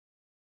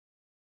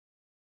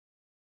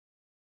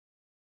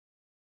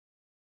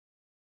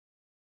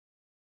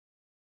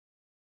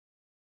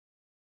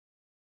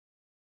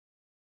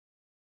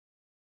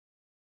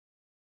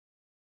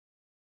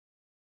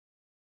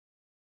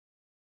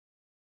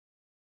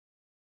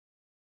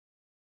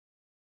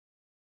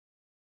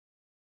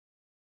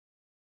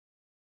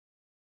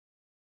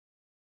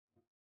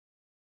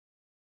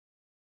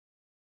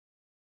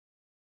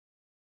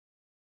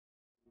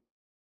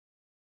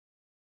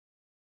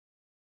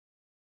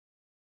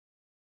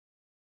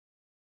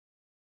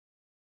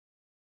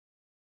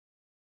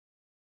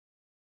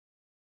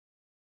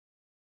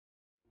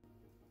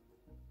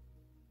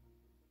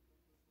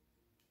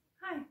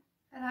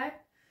Hello.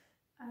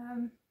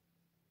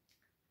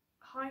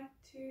 Hi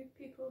to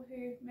people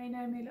who may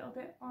know me a little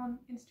bit on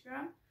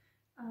Instagram,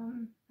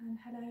 and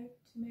hello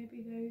to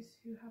maybe those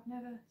who have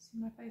never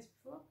seen my face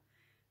before.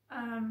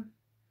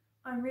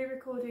 I'm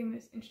re-recording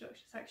this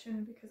introduction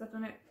section because I've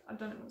done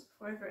it once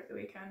before over at the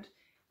weekend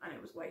and it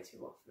was way too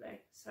waffly,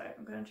 so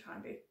I'm going to try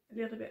and be a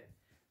little bit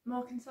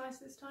more concise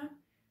this time.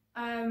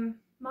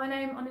 My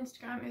name on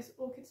Instagram is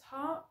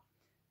OrchidsHeart.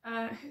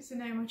 It's a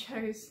name I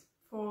chose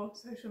for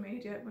social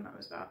media when I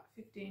was about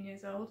 15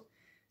 years old,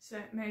 so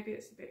maybe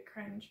it's a bit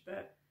cringe,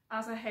 but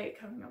as I hate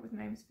coming up with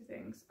names for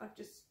things, I've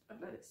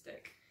let it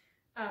stick,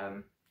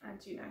 and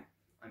you know,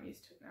 I'm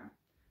used to it now.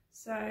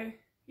 So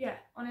yeah,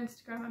 on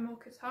Instagram I'm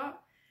OrchidsHeart.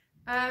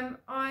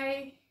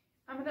 I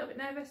am a little bit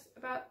nervous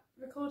about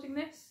recording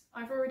this.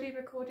 I've already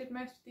recorded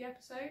most of the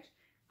episode,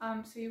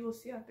 so you will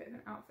see a bit of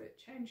an outfit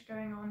change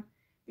going on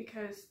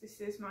because this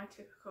is my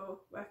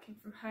typical working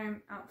from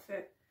home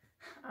outfit.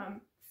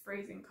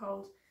 Freezing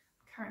cold,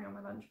 I'm carrying on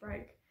my lunch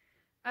break.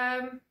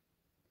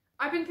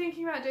 I've been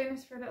thinking about doing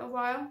this for a little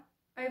while.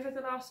 Over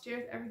the last year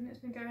with everything that's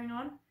been going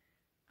on,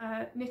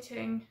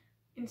 knitting,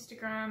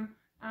 Instagram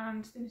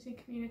and the knitting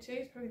community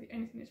is probably the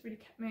only thing that's really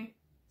kept me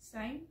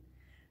sane.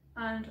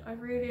 And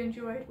I've really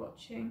enjoyed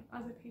watching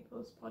other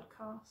people's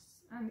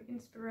podcasts and the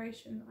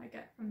inspiration that I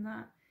get from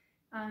that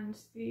and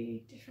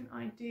the different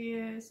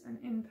ideas and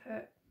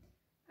input.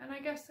 And I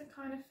guess I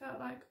kind of felt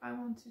like I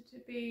wanted to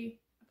be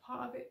a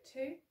part of it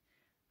too.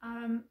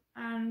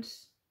 And,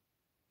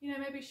 you know,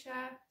 maybe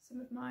share some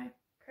of my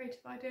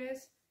creative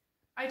ideas.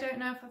 I don't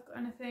know if I've got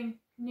anything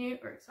new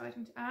or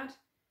exciting to add,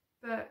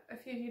 but a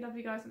few of you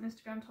lovely guys on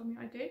Instagram told me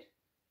I did.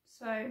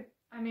 So,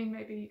 I mean,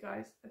 maybe you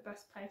guys are the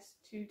best place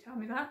to tell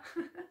me that.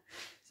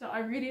 So I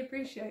really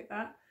appreciate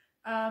that.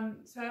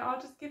 So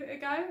I'll just give it a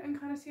go and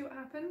kind of see what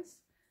happens.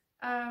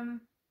 I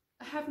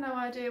have no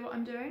idea what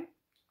I'm doing.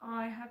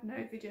 I have no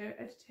video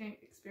editing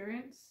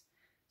experience.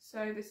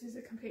 So this is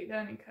a complete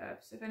learning curve.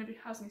 So if anybody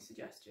has any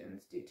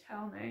suggestions, do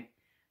tell me.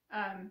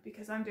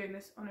 Because I'm doing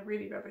this on a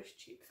really rubbish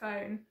cheap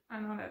phone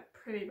and on a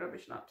pretty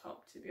rubbish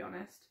laptop, to be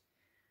honest.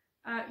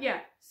 Yeah,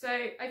 so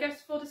I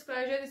guess full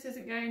disclosure, this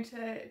isn't going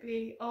to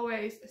be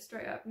always a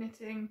straight up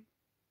knitting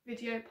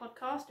video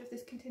podcast if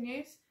this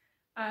continues.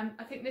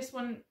 I think this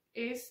one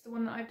is the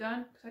one that I've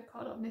done because I have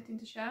quite a lot of knitting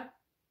to share.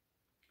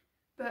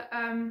 But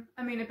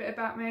I mean, a bit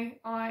about me.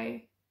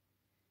 I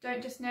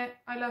don't just knit,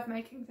 I love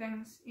making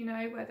things, you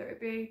know, whether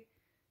it be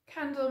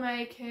candle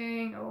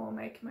making or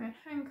making my own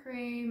hand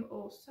cream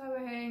or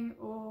sewing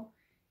or,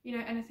 you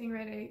know, anything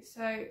really.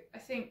 So I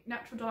think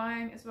natural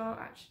dyeing as well,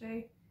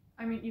 actually.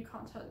 I mean, you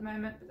can't tell at the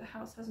moment, but the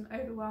house has an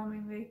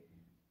overwhelmingly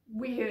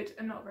weird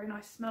and not very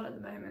nice smell at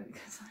the moment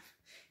because I'm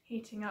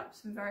heating up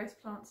some various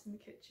plants in the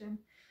kitchen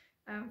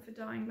for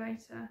dyeing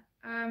later.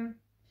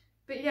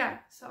 But yeah,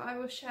 so I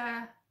will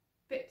share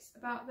bits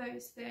about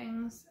those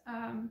things,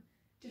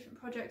 different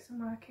projects I'm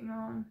working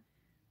on,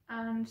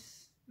 and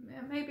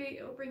maybe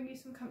it'll bring you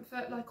some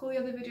comfort like all the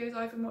other videos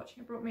I've been watching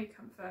have brought me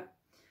comfort.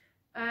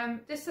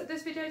 This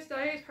video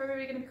today is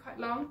probably going to be quite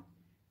long,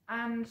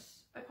 and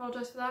I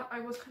apologise for that. I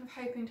was kind of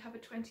hoping to have a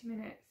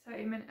 20-minute,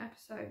 30-minute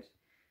episode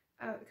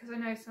because I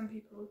know some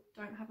people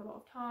don't have a lot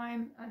of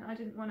time and I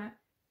didn't want to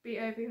be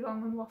overly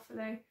long and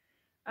waffly.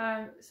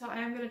 So I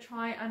am going to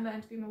try and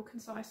learn to be more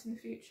concise in the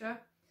future.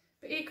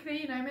 But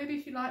equally, you know, maybe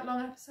if you like long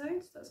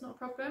episodes, that's not a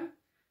problem.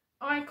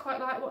 I quite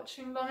like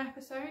watching long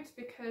episodes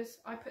because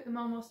I put them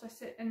on whilst I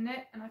sit and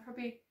knit, and I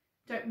probably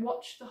don't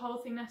watch the whole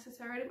thing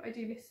necessarily, but I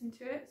do listen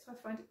to it, so I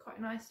find it quite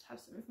nice to have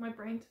something for my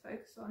brain to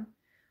focus on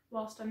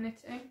whilst I'm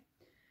knitting.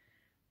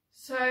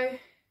 So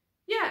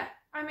yeah,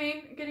 I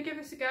mean, I'm going to give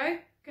this a go,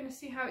 going to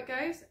see how it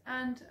goes,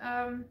 and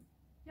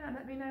yeah,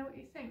 let me know what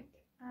you think,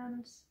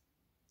 and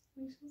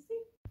we shall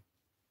see.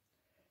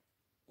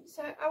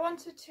 So I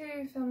wanted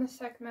to film this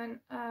segment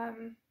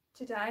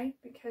today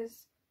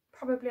because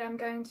probably I'm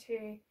going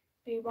to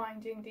be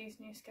winding these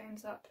new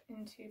skeins up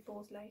into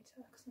balls later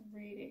because I'm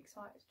really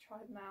excited to try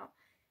them out,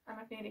 and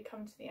I've nearly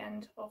come to the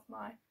end of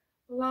my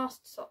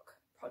last sock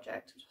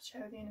project, which I'll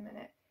share with you in a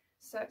minute,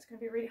 so it's going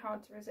to be really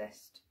hard to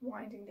resist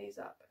winding these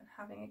up and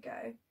having a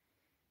go.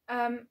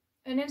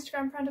 An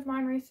Instagram friend of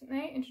mine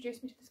recently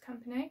introduced me to this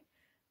company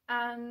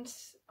and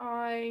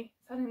I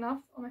fell in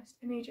love almost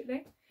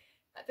immediately.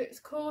 It's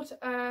called,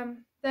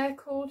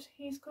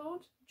 he's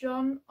called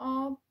John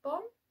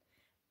Arbon,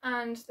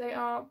 and they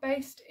are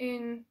based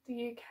in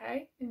the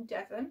UK, in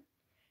Devon,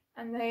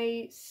 and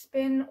they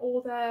spin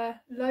all their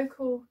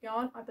local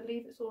yarn, I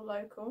believe it's all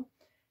local,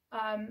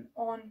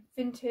 on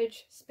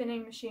vintage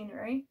spinning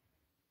machinery.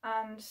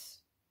 And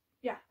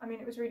yeah, I mean,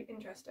 it was really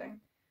interesting.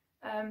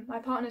 My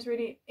partner's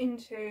really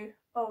into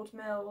old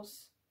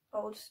mills,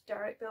 old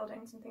derelict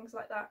buildings and things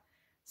like that.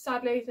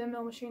 Sadly, the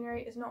mill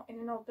machinery is not in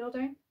an old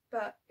building,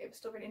 but it was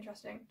still really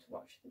interesting to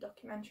watch the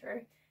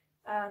documentary,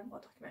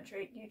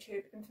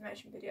 YouTube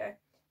information video.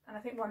 And I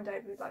think one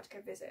day we'd like to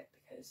go visit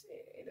because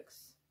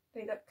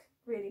they look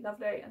really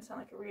lovely and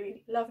sound like a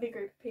really lovely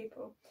group of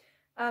people.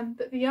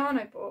 But the yarn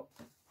I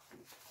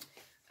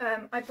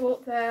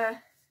bought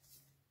their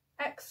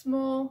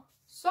Exmoor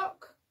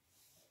sock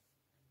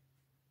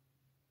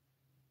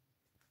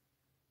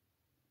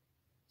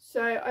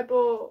So I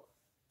bought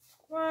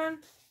 1,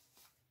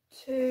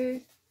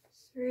 2,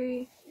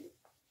 3,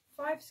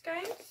 5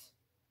 skeins.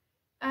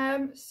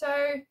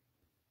 So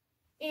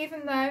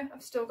even though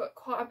I've still got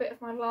quite a bit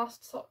of my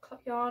last sock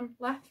yarn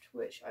left,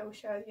 which I will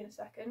share with you in a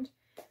second,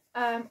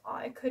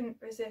 I couldn't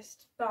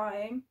resist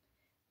buying.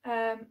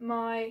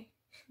 My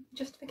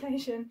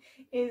justification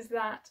is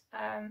that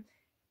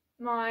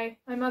my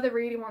mother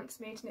really wants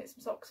me to knit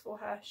some socks for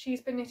her.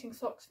 She's been knitting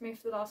socks for me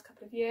for the last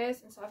couple of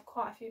years, and so I've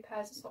quite a few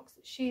pairs of socks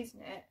that she's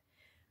knit.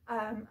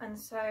 And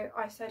so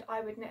I said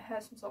I would knit her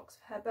some socks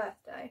for her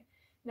birthday.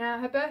 Now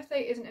her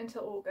birthday isn't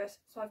until August,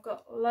 so I've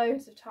got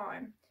loads of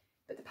time,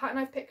 but the pattern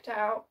I've picked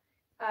out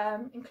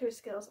includes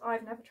skills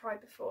I've never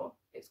tried before.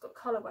 It's got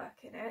colour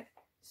work in it,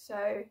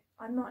 so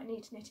I might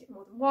need to knit it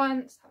more than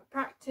once, have a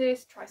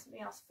practice, try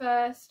something else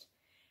first.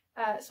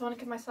 So I want to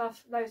give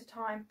myself loads of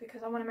time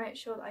because I want to make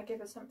sure that I give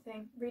her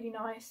something really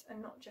nice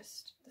and not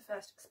just the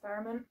first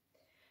experiment.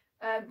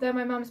 Though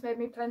my mum's made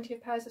me plenty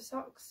of pairs of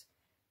socks,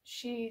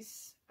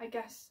 she's, I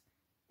guess,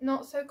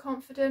 not so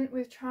confident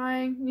with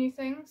trying new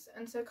things,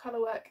 and so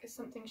colour work is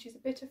something she's a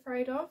bit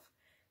afraid of.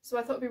 So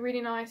I thought it'd be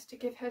really nice to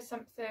give her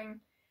something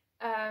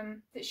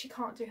that she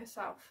can't do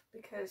herself,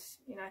 because,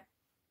 you know,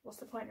 what's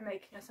the point in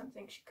making her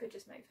something she could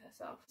just make for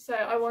herself? So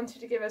I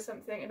wanted to give her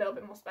something a little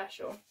bit more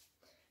special.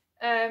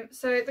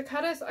 So the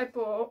colours I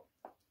bought,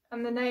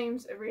 and the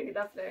names are really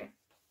lovely.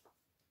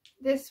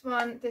 This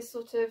one, this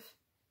sort of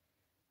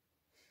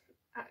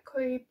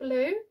aqua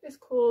blue, is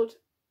called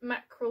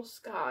Mackerel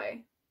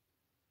Sky.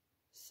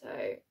 So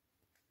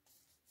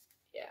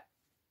yeah,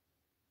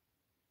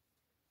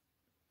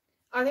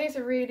 I think it's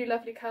a really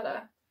lovely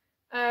colour.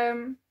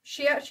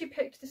 She actually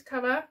picked this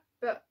colour,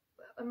 but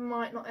I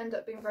might not end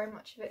up being very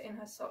much of it in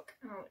her sock,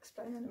 and I'll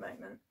explain in a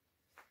moment.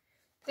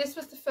 This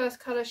was the first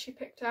colour she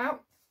picked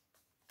out.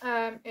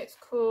 It's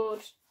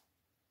called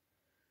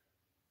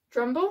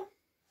Drumble,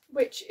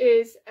 which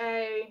is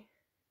a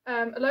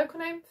local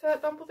name for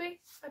bumblebee,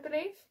 I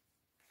believe.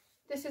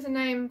 This is a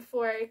name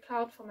for a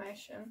cloud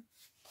formation.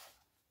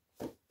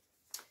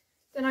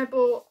 Then I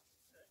bought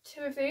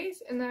 2 of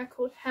these, and they're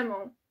called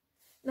Hemel.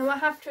 Now I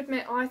have to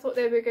admit, I thought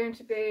they were going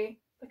to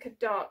be like a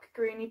dark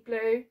greeny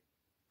blue,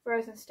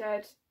 whereas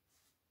instead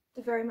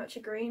they're very much a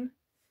green.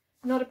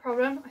 Not a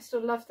problem, I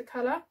still love the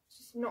colour, it's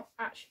just not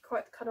actually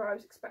quite the colour I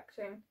was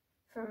expecting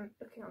from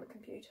looking on the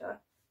computer,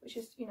 which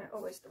is, you know,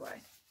 always the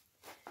way.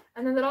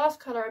 And then the last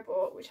colour I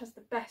bought, which has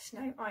the best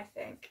name I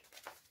think,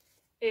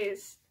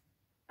 is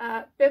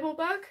Bibble.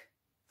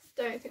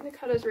 Don't think the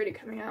colour's really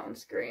coming out on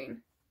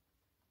screen.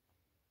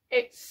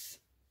 It's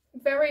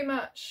very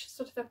much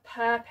sort of a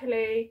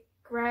purpley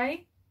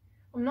grey.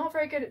 I'm not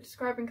very good at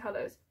describing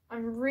colours.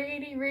 I'm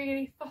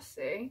really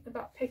fussy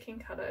about picking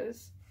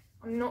colours.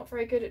 I'm not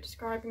very good at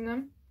describing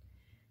them.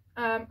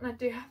 And I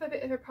do have a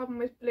bit of a problem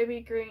with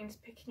bluey greens,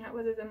 picking out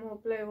whether they're more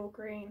blue or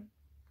green.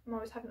 I'm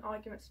always having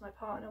arguments with my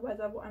partner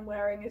whether what I'm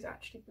wearing is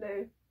actually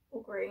blue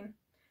or green.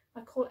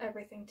 I call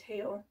everything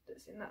teal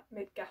that's in that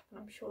mid gap, and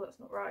I'm sure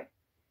that's not right.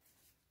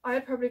 I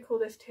would probably call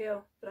this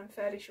teal, but I'm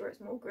fairly sure it's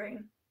more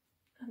green.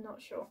 I'm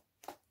not sure.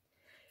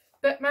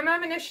 But my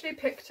mum initially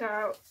picked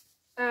out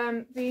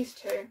these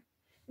 2.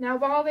 Now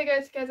while they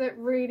go together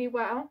really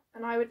well,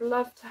 and I would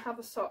love to have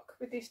a sock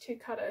with these 2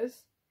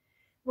 colours,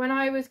 when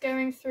I was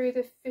going through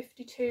the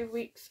 52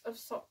 weeks of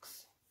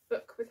socks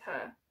book with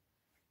her,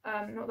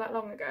 not that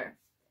long ago,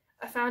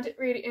 I found it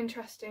really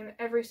interesting that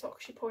every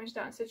sock she pointed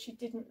out and said she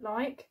didn't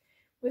like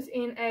was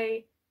in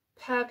a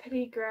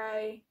purpley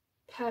grey,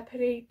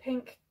 purpley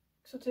pink,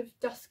 sort of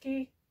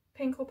dusky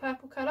pink or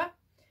purple colour.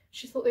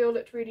 She thought they all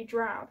looked really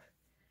drab,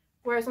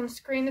 whereas on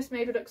screen this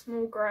maybe looks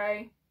more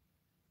grey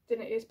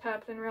than it is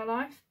purple in real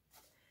life.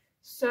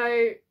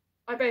 So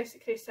I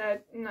basically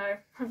said, no,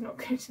 I'm not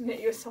going to knit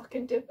you a sock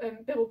in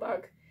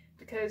Bibblebug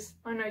because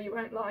I know you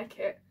won't like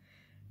it,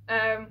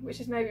 which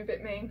is maybe a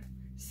bit mean.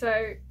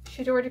 So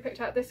she'd already picked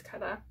out this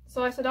colour,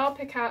 so I said I'll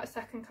pick out a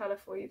second colour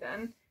for you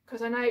then,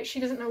 because I know she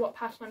doesn't know what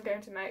pattern I'm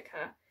going to make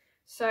her.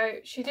 So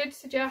she did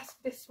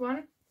suggest this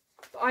one,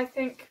 but I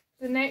think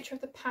the nature of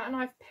the pattern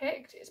I've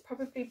picked, it's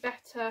probably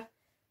better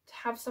to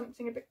have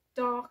something a bit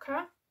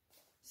darker.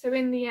 So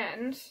in the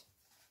end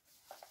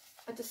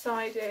I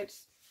decided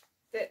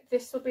that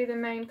this will be the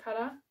main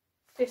colour,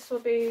 this will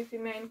be the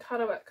main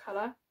colourwork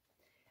colour,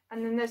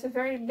 and then there's a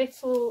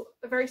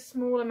very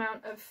small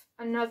amount of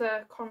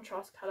another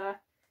contrast colour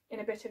in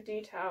a bit of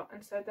detail,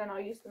 and so then I'll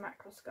use the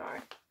Mackerel Sky.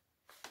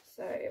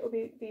 So it will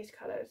be these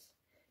colours.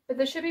 But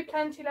there should be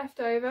plenty left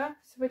over,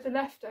 so with the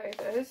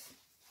leftovers,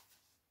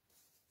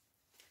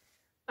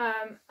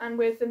 and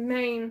with the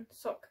main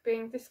sock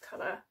being this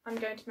colour, I'm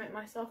going to make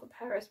myself a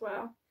pair as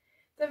well.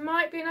 There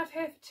might be enough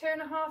here for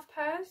 2.5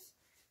 pairs,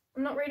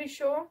 I'm not really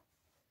sure.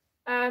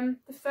 The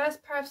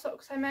first pair of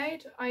socks I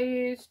made, I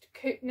used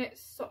Coop Knit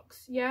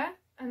Socks, yeah,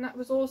 and that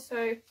was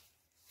also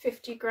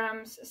 50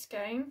 grams a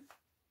skein,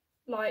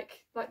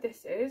 like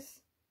this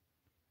is.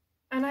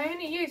 And I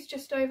only used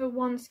just over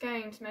 1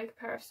 skein to make a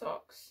pair of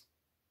socks.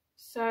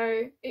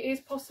 So it is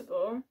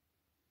possible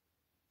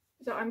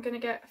that I'm going to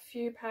get a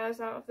few pairs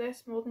out of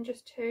this, more than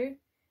just 2.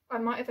 I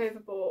might have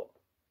overbought,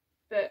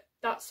 but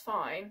that's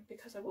fine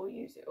because I will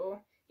use it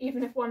all.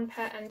 Even if one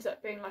pair ends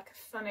up being like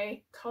a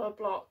funny colour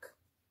block,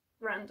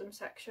 random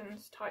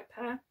sections type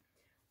pair.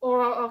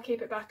 Or I'll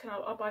keep it back and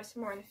I'll buy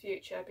some more in the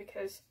future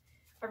because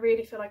I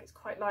really feel like it's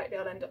quite likely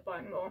I'll end up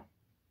buying more.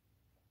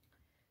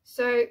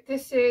 So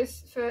this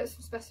is, for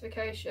some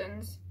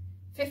specifications,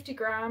 50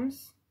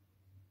 grams.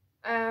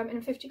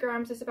 And 50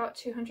 grams is about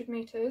 200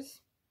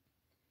 metres.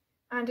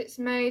 And it's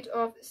made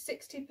of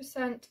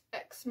 60%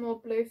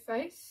 Exmoor blue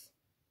face.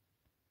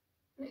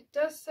 And it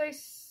does say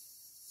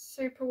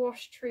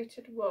superwash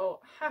treated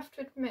wool. I have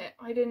to admit,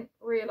 I didn't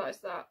realise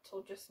that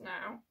till just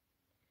now.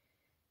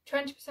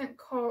 20%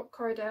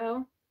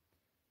 Corridale,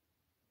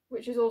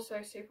 which is also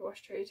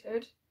superwash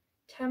treated.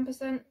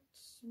 10%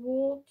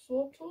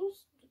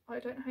 Swartles, I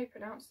don't know how you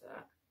pronounce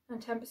that.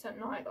 And 10%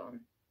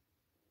 nylon.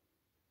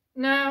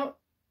 Now,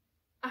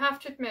 I have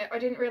to admit, I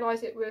didn't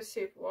realise it was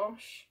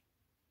superwash.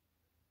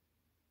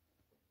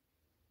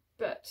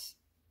 But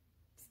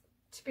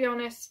to be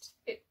honest,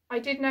 I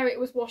did know it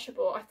was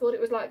washable. I thought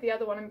it was like the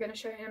other one I'm going to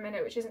show you in a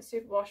minute, which isn't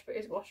superwash but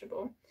is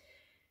washable.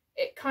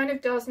 It kind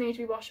of does need to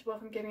be washable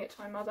if I'm giving it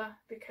to my mother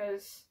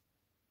because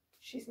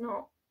she's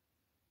not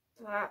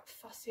that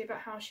fussy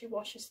about how she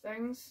washes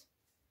things.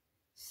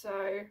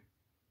 So,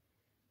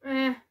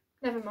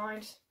 never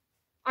mind.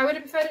 I would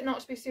have preferred it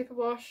not to be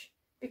superwash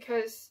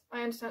because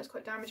I understand it's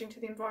quite damaging to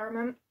the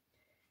environment.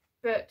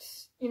 But,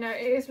 you know,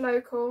 it is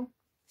local.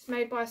 It's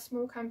made by a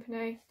small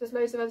company. There's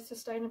loads of other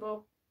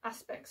sustainable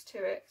aspects to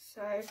it.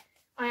 So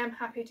I am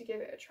happy to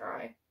give it a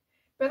try.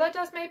 But that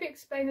does maybe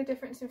explain the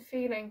difference in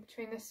feeling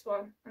between this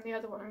one and the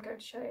other one I'm going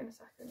to show you in a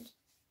second.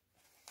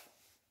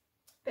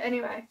 But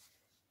anyway,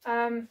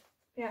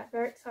 yeah,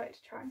 very excited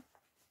to try.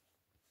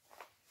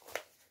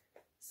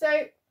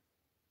 So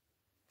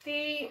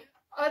the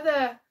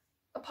other,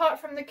 apart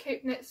from the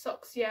cute knit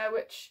socks, yeah,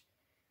 which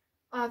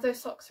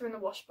those socks are in the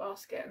wash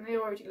basket and they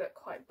already look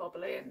quite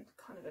bobbly and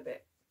kind of a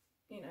bit,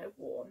 you know,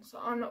 worn. So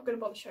I'm not going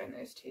to bother showing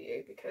those to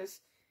you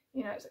because,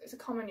 you know, it's a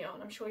common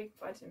yarn. I'm sure you can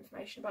find some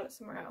information about it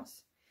somewhere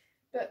else.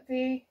 But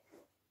the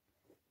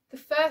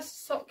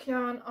first sock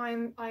yarn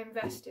I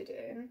invested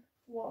in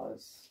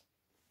was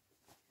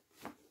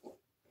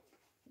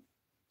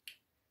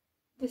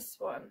this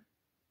one.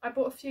 I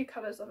bought a few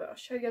colours of it. I'll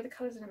show you the other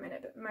colours in a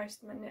minute, but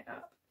most of them are knit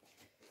up.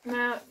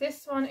 Now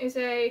this one is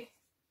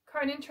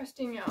quite an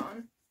interesting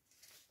yarn.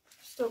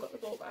 I've still got the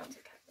ball bands,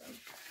 I kept them.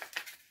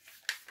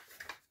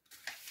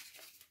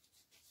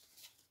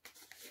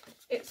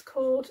 It's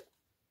called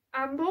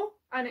Amble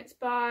and it's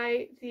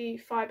by the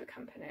Fibre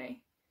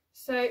company.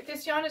 So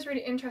this yarn is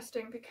really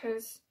interesting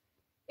because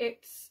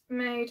it's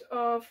made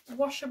of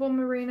washable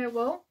merino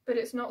wool, but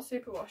it's not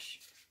superwash.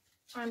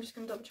 I'm just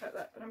going to double check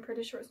that, but I'm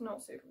pretty sure it's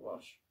not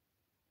superwash.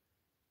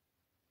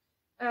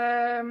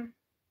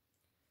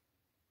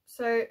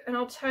 So an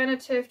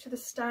alternative to the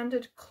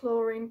standard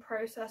chlorine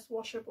process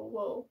washable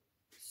wool.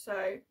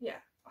 So yeah,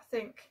 I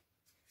think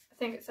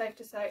it's safe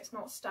to say it's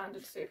not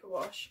standard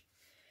superwash.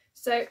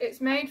 So it's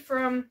made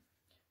from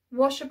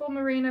washable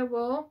merino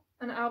wool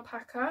and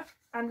alpaca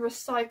and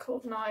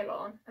recycled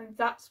nylon, and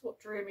that's what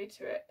drew me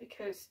to it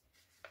because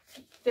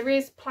there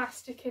is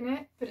plastic in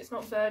it, but it's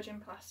not virgin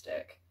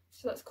plastic,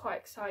 so that's quite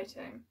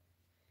exciting.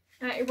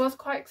 Now it was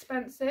quite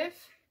expensive,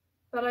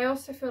 but I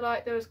also feel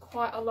like there was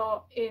quite a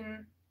lot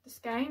in the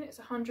skein. It's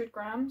 100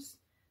 grams,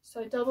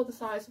 so double the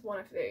size of one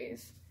of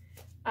these.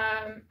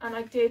 And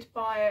I did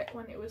buy it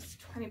when it was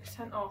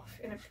 20% off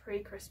in a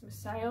pre-Christmas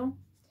sale.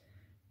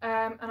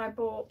 And I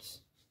bought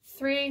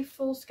 3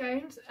 full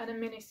skeins and a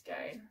mini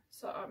skein,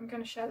 so I'm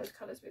going to share those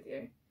colours with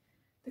you.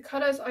 The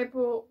colours I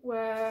bought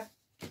were,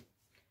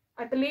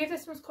 I believe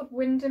this one's called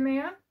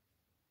Windermere.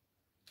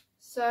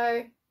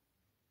 So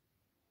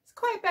it's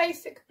quite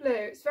basic blue,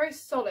 it's very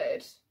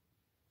solid.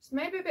 It's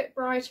maybe a bit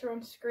brighter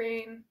on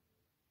screen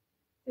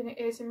than it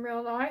is in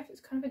real life. It's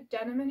kind of a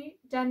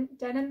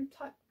denim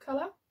type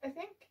colour, I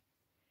think.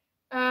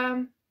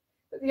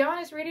 But the yarn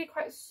is really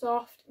quite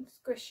soft and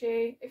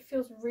squishy. It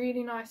feels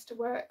really nice to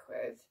work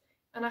with.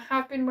 And I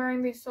have been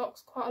wearing these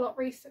socks quite a lot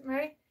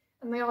recently,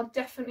 and they are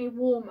definitely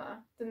warmer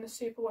than the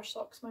superwash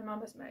socks my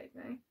mum has made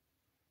me.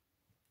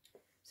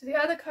 So the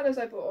other colours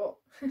I bought,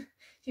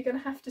 you're going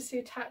to have to see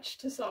attached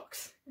to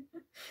socks.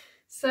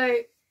 So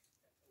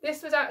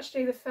this was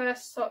actually the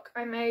first sock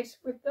I made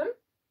with them.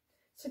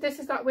 So this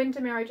is that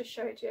Windermere I just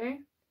showed you.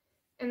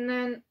 And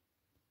then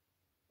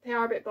they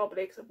are a bit bobbly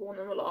because I've worn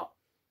them a lot.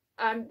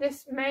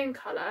 This main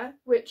colour,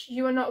 which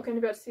you are not going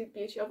to be able to see the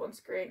beauty of on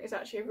screen, is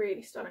actually a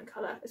really stunning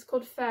colour. It's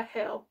called Fair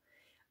Hill.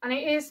 And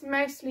it is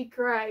mostly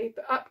grey,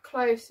 but up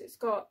close it's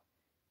got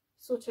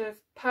sort of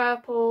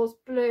purples,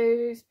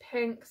 blues,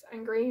 pinks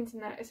and greens in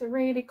there. It's a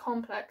really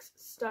complex,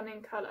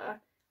 stunning colour.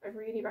 I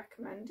really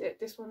recommend it.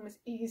 This one was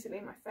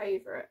easily my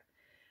favourite.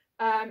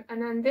 And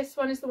then this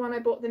one is the one I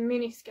bought the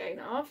mini skein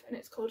of, and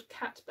it's called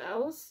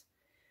Catbells.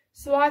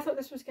 So I thought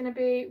this was going to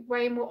be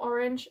way more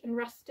orange and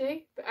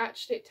rusty, but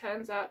actually it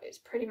turns out it's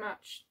pretty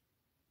much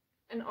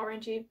an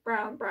orangey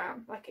brown,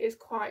 like it is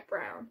quite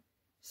brown.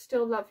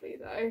 Still lovely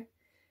though.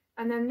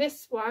 And then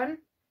this one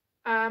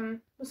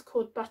was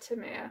called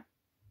Buttermere,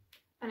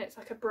 and it's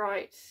like a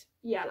bright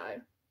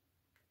yellow.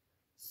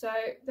 So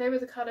they were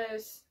the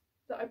colours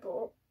that I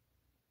bought.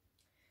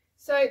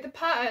 So the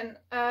pattern,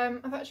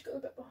 I've actually got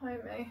a bit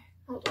behind me,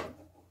 hold on.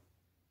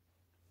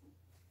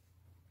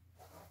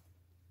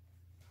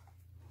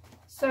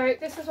 So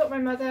this is what my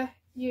mother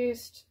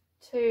used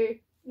to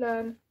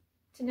learn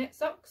to knit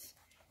socks.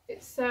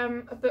 It's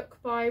a book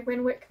by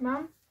Winwick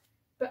Mum,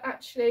 but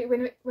actually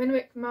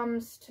Winwick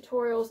Mum's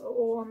tutorials are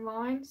all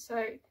online,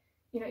 so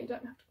you know you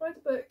don't have to buy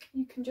the book.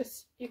 You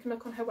can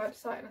look on her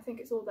website, and I think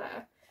it's all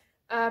there.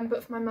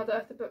 But for my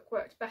mother, the book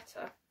worked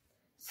better.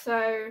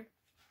 So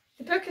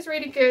the book is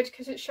really good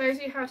because it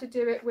shows you how to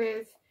do it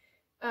with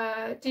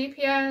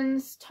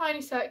DPNs,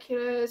 tiny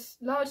circulars,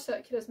 large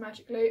circulars,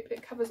 magic loop.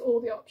 It covers all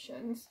the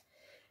options.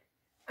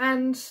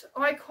 And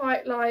I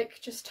quite like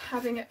just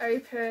having it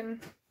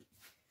open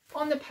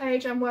on the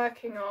page I'm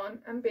working on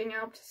and being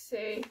able to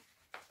see,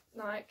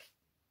 like,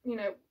 you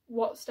know,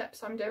 what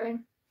steps I'm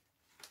doing.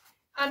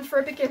 And for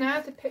a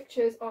beginner, the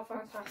pictures are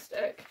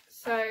fantastic.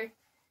 So,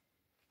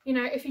 you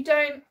know, if you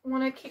don't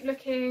want to keep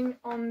looking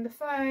on the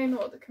phone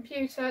or the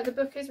computer, the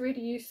book is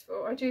really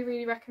useful. I do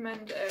really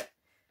recommend it.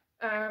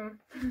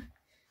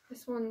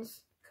 This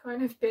one's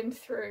kind of been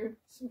through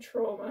some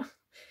trauma.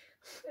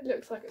 It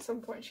looks like at some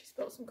point she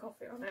spilled some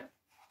coffee on it.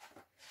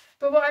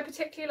 But what I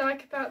particularly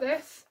like about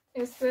this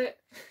is that,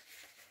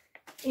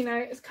 you know,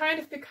 it's kind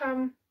of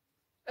become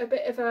a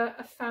bit of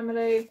a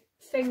family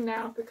thing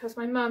now, because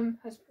my mum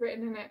has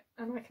written in it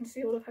and I can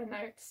see all of her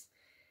notes.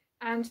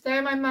 And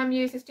though my mum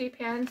uses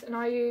DPNs and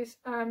I use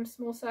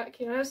small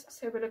circulars,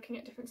 so we're looking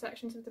at different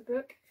sections of the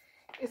book,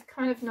 it's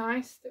kind of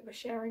nice that we're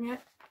sharing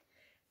it.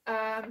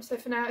 So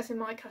for now it's in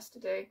my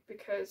custody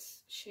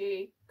because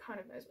she kind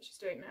of knows what she's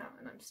doing now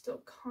and I'm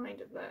still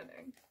kind of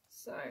learning.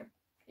 So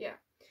yeah,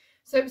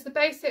 so it was the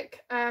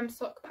basic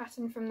sock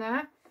pattern from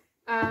there,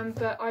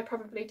 but I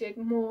probably did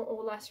more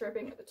or less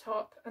ribbing at the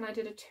top, and I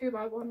did a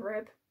 2x1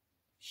 rib.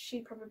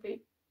 She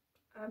probably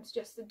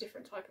suggested a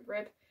different type of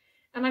rib,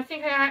 and I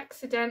think I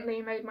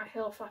accidentally made my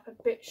heel flap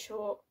a bit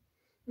short.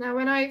 Now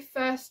when I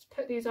first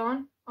put these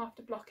on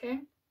after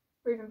blocking,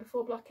 or even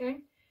before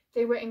blocking,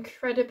 they were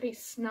incredibly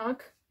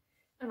snug.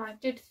 And I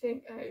did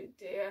think, oh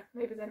dear,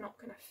 maybe they're not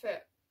going to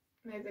fit.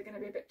 Maybe they're going to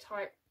be a bit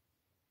tight.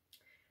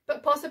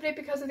 But possibly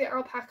because of the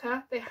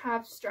alpaca, they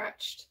have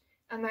stretched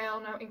and they are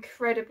now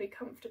incredibly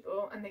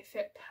comfortable and they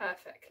fit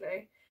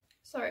perfectly.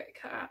 Sorry, it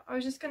cut out. I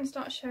was just going to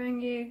start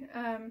showing you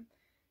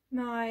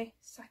my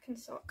second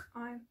sock.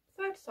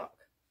 Third sock,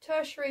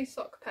 tertiary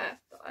sock pair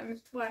that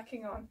I'm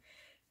working on.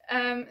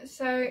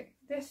 So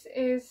this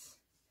is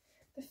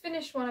the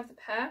finished one of the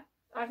pair.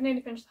 I've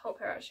nearly finished the whole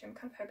pair actually. I'm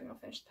kind of hoping I'll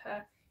finish the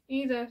pair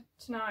either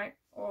tonight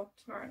or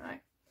tomorrow night.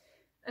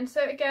 And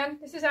so again,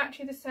 this is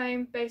actually the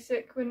same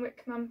basic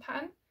Winwick Mum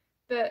pattern,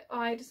 but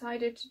I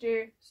decided to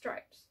do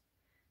stripes.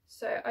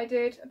 So I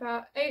did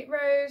about 8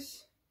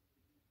 rows,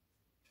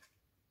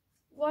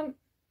 one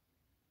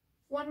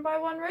by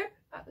one rib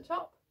at the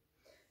top,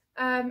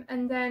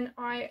 and then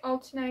I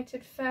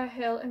alternated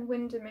Fairhill and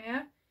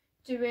Windermere,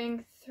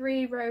 doing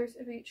 3 rows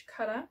of each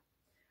colour.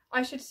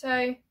 I should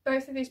say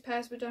both of these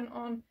pairs were done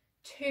on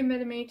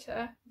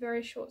 2mm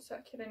very short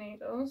circular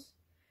needles,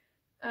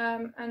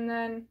 and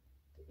then,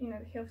 you know,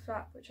 the heel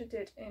flap, which I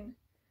did in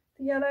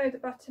the yellow, the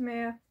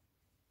Buttermere,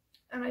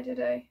 and I did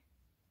a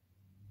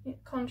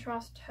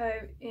contrast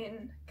toe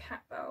in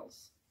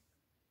Catbells.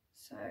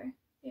 So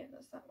yeah,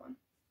 that's that one.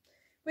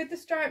 With the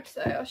stripes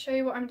though, I'll show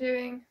you what I'm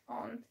doing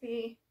on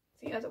the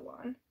other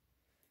one.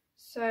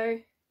 So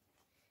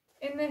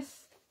in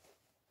this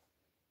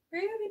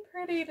really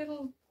pretty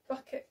little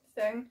bucket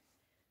thing,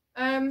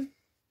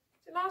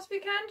 last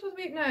weekend or the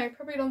week? No,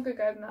 probably longer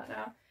ago than that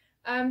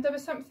now. There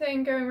was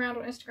something going around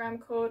on Instagram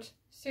called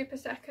Super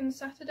Second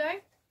Saturday,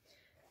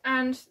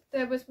 and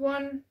there was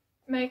one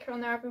maker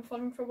on there I've been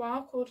following for a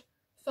while called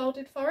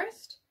Folded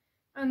Forest,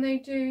 and they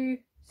do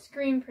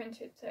screen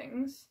printed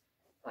things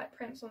like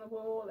prints on the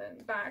wall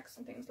and bags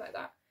and things like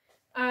that.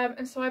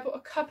 And so I bought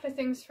a couple of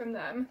things from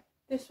them.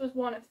 This was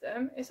one of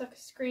them. It's like a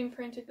screen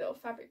printed little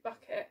fabric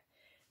bucket.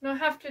 Now I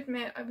have to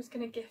admit I was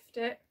going to gift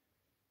it.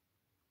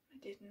 I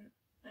didn't.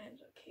 I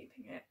ended up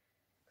keeping it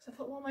because I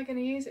thought, what am I going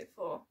to use it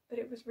for? But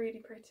it was really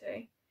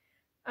pretty,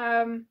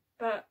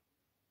 but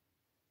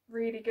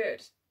really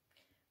good.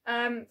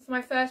 For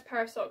my first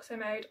pair of socks I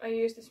made, I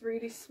used this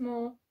really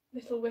small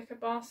little wicker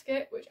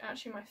basket, which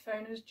actually my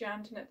phone is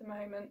jammed in at the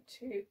moment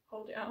to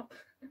hold it up.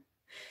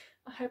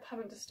 I hope I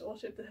haven't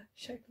distorted the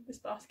shape of this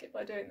basket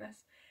by doing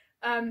this,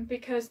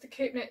 because the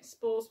coop knits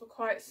balls were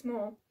quite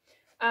small,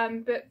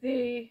 but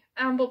the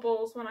Amble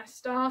balls when I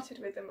started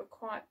with them were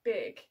quite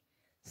big,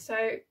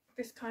 so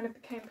this kind of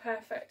became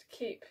perfect to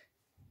keep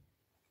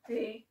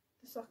the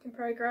sock in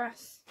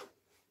progress,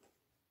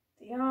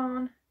 the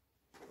yarn,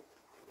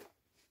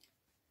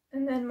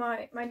 and then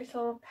my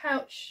little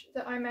pouch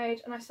that I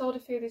made, and I sold a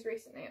few of these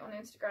recently on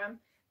Instagram,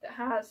 that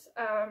has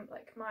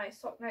like my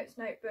sock notes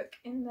notebook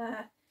in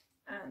there,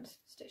 and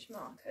stitch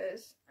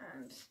markers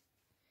and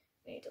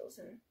needles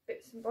and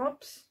bits and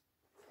bobs.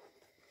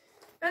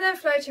 And then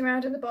floating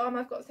around in the bottom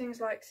I've got things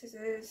like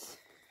scissors,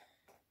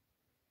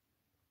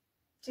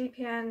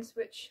 DPNs,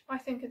 which I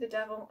think are the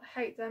devil. I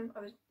hate them.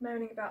 I was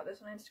moaning about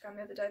this on Instagram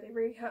the other day. They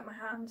really hurt my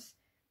hands,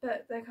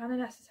 but they're kind of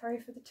necessary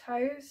for the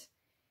toes.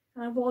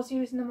 And I was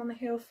using them on the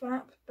heel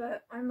flap,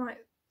 but I might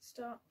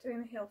start doing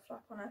the heel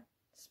flap on a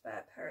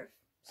spare pair of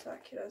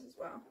circulars as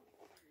well,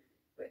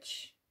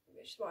 which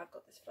is why I've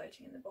got this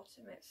floating in the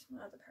bottom. It's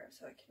my other pair of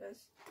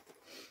circulars.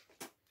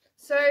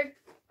 So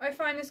I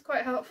find this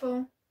quite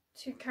helpful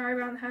to carry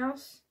around the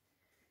house.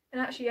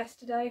 And actually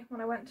yesterday when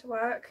I went to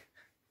work,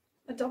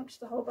 I dumped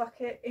the whole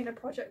bucket in a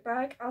project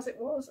bag as it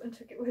was and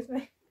took it with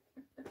me.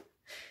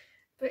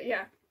 But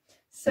yeah,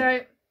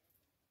 so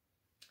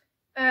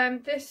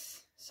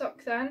this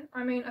sock then,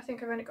 I mean, I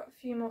think I've only got a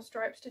few more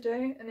stripes to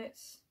do and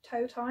it's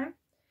toe time.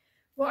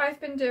 What I've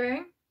been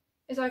doing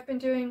is I've been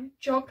doing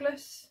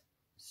jogless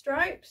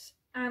stripes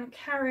and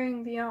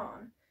carrying the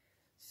yarn.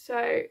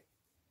 So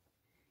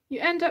you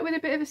end up with a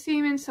bit of a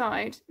seam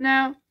inside.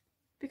 Now,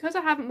 because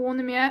I haven't worn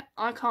them yet,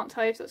 I can't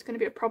tell you if that's going to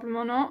be a problem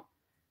or not,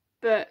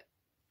 but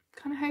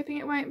kind of hoping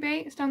it won't be.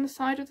 It's down the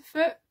side of the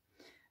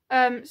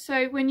foot.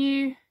 So when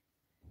you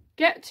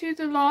get to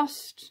the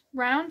last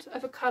round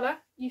of a colour,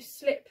 you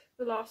slip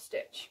the last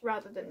stitch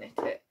rather than knit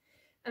it,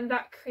 and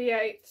that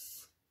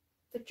creates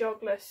the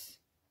jogless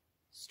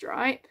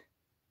stripe,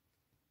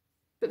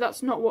 but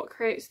that's not what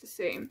creates the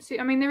seam. See,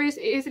 I mean, it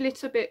is a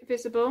little bit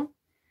visible,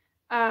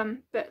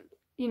 but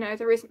you know,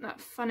 there isn't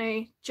that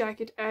funny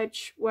jagged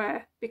edge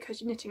where, because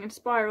you're knitting in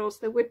spirals,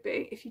 there would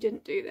be if you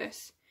didn't do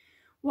this.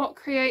 What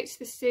creates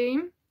the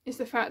seam is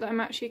the fact that I'm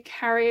actually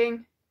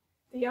carrying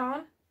the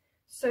yarn.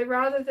 So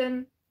rather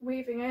than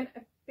weaving in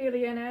a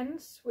billion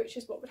ends, which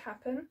is what would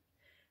happen,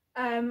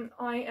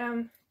 I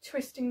am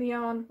twisting the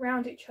yarn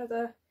round each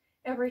other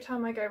every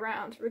time I go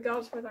round,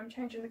 regardless of whether I'm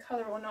changing the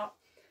colour or not.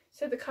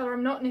 So the colour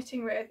I'm not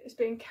knitting with is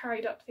being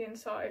carried up the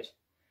inside.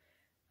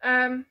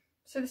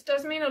 So this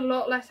does mean a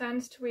lot less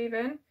ends to weave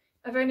in.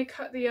 I've only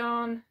cut the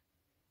yarn,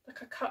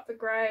 like I cut the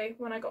grey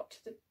when I got to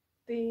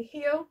the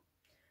heel,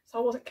 so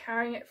I wasn't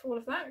carrying it for all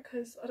of that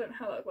because I don't know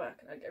how that would work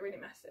and it'd get really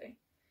messy.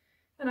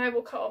 And I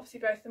will cut obviously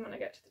both of them when I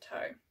get to the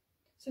toe.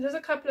 So there's a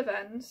couple of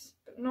ends,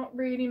 but not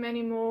really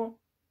many more,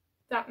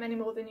 that many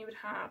more than you would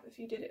have if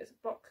you did it as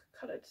a block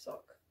coloured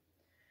sock.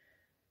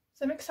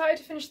 So I'm excited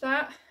to finish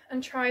that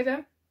and try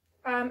them.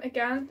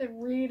 Again, they're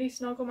really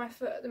snug on my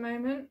foot at the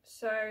moment,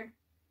 so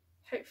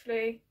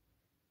hopefully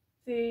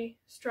the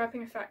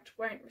striping effect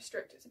won't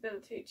restrict its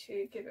ability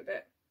to give a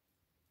bit.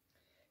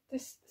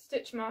 This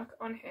stitch mark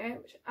on here,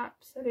 which I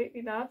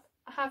absolutely love.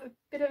 I have a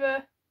bit of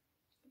a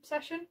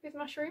obsession with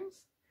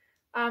mushrooms.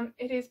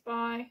 It is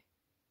by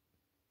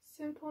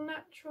Simple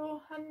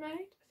Natural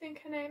Handmade, I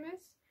think her name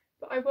is,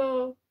 but I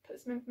will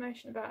put some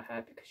information about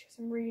her because she has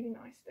some really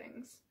nice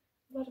things.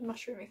 A lot of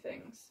mushroomy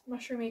things,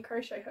 mushroomy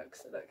crochet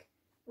hooks that look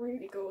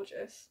really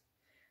gorgeous.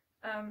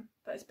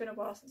 But it's been a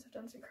while since I've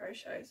done some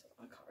crochet, so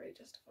I can't really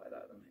justify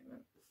that at the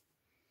moment.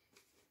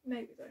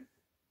 Maybe though.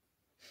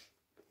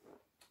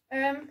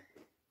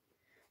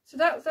 So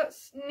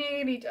that's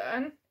nearly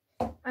done,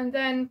 and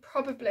then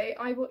probably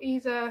I will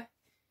either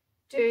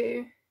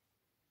do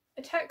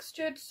a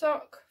textured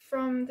sock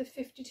from the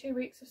 52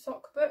 Weeks of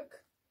Sock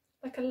book,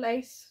 like a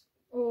lace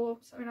or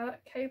something like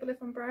that, cable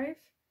if I'm brave,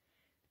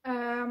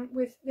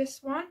 with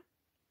this one,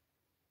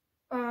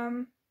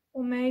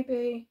 or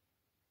maybe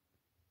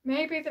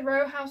the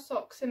row house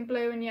socks in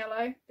blue and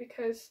yellow,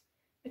 because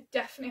I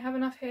definitely have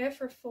enough here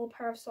for a full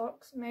pair of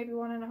socks, maybe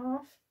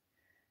 1.5,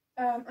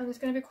 and there's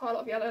going to be quite a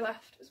lot of yellow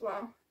left as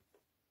well.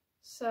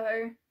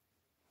 So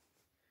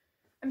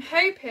I'm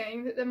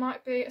hoping that there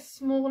might be a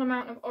small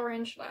amount of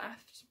orange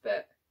left,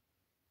 but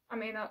I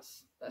mean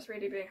that's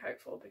really being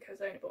hopeful because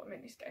I only bought a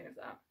mini skein of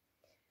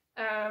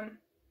that.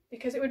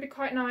 Because it would be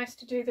quite nice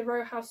to do the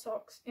row house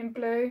socks in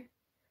blue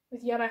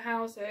with yellow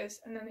houses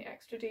and then the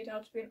extra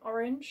detail to be in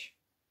orange.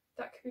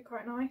 That could be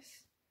quite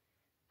nice.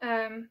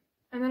 And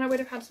then I would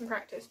have had some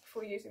practice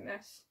before using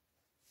this.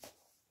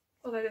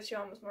 Although this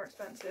yarn was more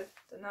expensive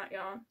than that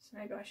yarn, so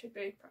maybe I should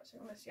be practicing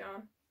on this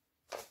yarn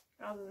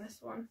rather than this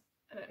one.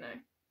 I don't know,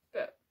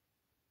 but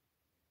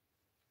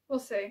we'll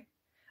see.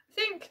 I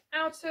think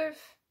out of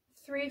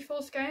 3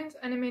 full skeins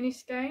and a mini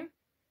skein,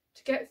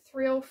 to get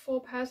 3 or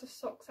 4 pairs of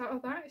socks out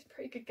of that is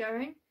pretty good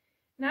going.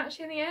 And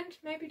actually in the end,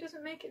 maybe it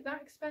doesn't make it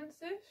that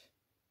expensive.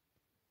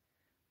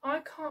 I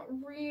can't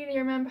really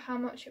remember how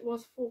much it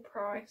was full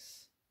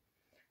price.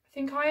 I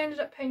think I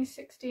ended up paying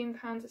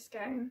 £16 a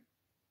skein.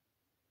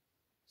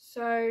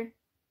 So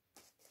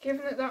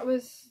given that that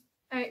was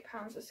 £8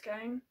 a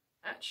skein,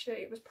 actually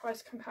it was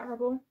price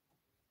comparable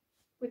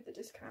with the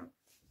discount.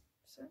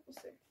 So we'll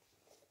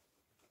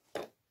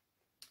see.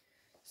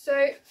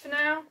 So for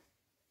now,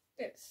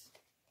 it's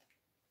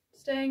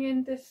staying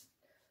in this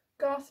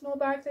Garthenor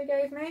bag they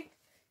gave me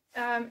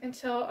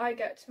until I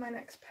get to my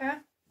next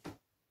pair.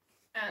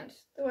 And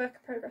the work in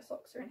progress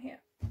socks are in here.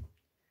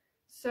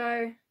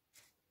 So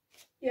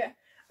yeah,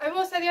 I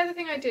will say the other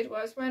thing I did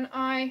was when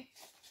I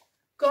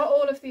got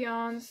all of the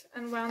yarns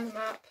and wound them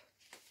up,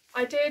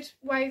 I did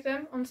weigh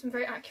them on some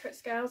very accurate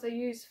scales I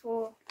use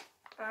for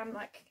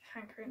like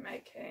hankering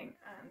making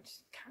and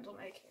candle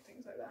making,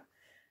 things like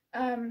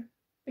that.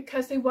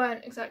 Because they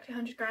weren't exactly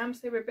 100 grams,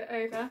 they were a bit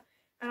over,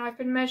 and I've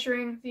been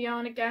measuring the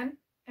yarn again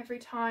every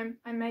time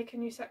I make a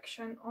new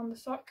section on the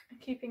sock and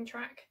keeping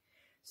track,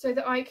 so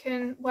that I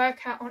can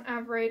work out on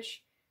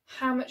average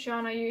how much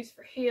yarn I use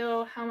for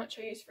heel, how much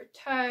I use for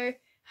toe,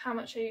 how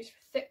much I use for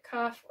thick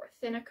cuff or a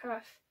thinner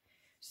cuff,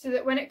 so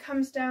that when it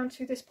comes down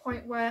to this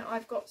point where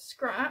I've got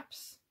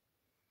scraps,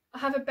 I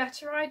have a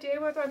better idea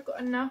whether I've got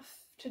enough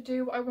to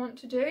do what I want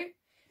to do,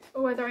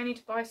 or whether I need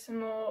to buy some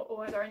more, or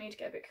whether I need to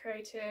get a bit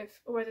creative,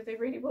 or whether they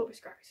really will be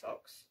scrappy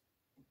socks.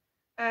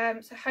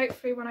 So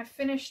hopefully when I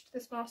finished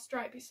this last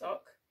stripy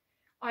sock,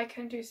 I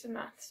can do some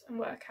maths and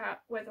work out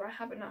whether I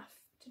have enough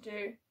to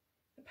do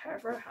a pair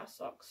of row house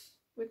socks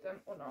with them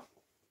or not,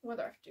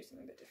 whether I have to do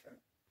something a bit different.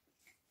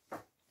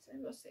 So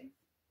we'll see.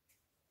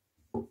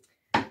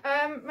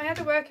 My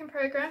other work in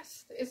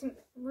progress that isn't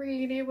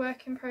really a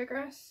work in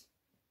progress,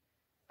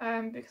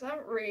 because I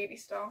haven't really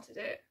started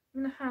it. I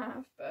mean, I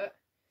have, but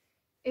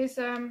is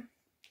I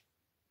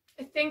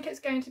think it's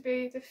going to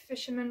be the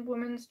Fisherman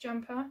woman's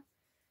jumper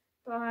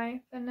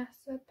by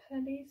Vanessa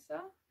Pelisa,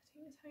 I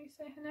think that's how you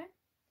say her name.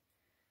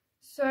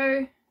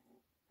 So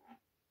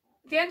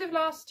at the end of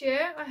last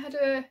year I had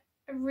a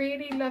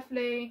really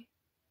lovely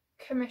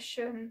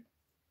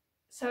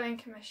sewing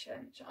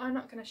commission, which I'm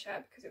not going to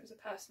share because it was a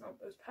personal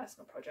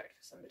project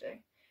for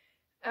somebody,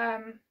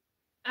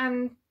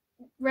 and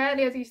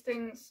rarely are these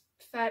things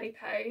fairly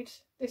paid.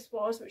 This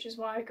was, which is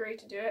why I agreed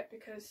to do it,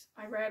 because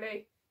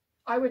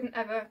I wouldn't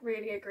ever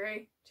really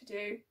agree to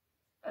do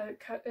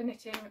a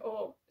knitting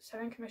or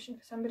sewing commission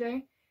for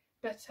somebody,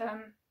 but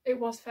it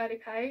was fairly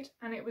paid,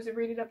 and it was a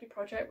really lovely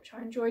project which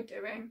I enjoyed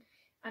doing,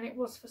 and it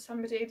was for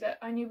somebody that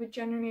I knew would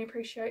genuinely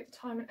appreciate the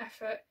time and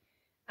effort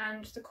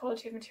and the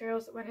quality of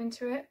materials that went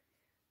into it.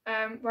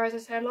 Whereas I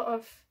say a lot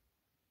of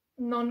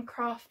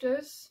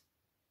non-crafters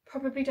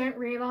probably don't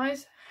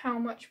realise how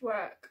much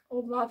work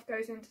or love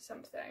goes into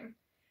something.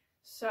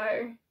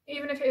 So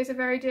even if it is a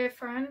very dear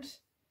friend,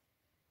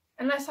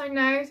 unless I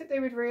know that they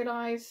would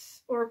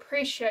realise or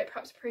appreciate,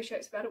 perhaps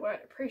appreciate is a better word,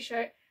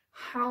 appreciate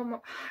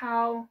how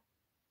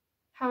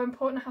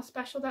important, how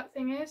special that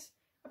thing is,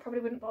 I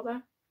probably wouldn't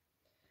bother.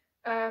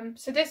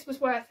 So this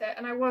was worth it,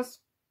 and I was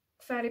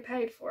fairly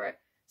paid for it.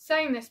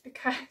 Saying this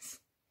because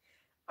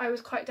I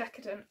was quite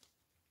decadent,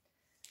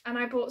 and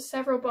I bought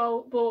several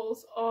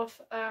balls of,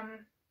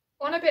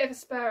 on a bit of a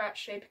spur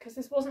actually, because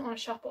this wasn't on a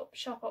shop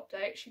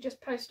update. She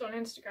just posted on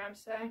Instagram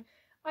saying,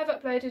 I've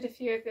uploaded a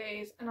few of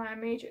these, and I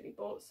immediately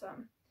bought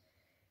some.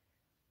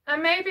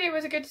 And maybe it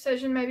was a good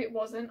decision, maybe it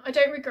wasn't. I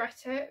don't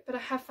regret it, but I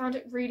have found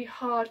it really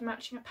hard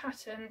matching a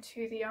pattern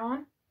to the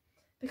yarn,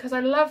 because I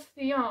love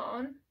the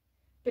yarn,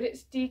 but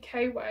it's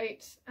DK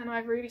weight, and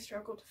I've really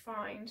struggled to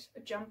find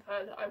a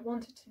jumper that I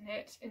wanted to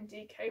knit in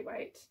DK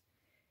weight.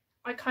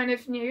 I kind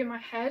of knew in my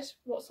head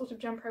what sort of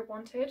jumper I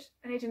wanted,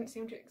 and it didn't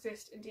seem to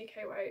exist in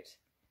DK weight.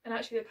 And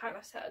actually the pattern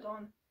I settled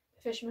on,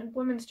 the Fisherman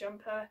woman's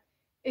jumper,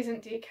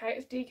 isn't DK,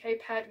 it's DK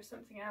paired with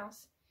something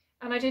else.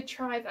 And I did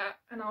try that,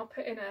 and I'll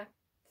put in a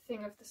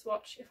thing of the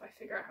swatch if I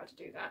figure out how to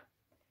do that.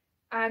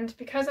 And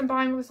because I'm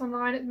buying all this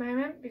online at the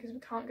moment, because we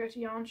can't go to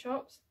yarn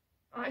shops,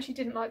 I actually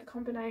didn't like the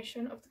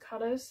combination of the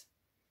colours.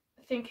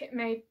 I think it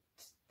made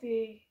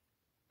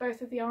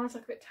both of the yarns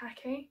look a bit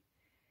tacky.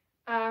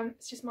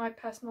 It's just my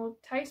personal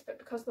taste, but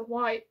because the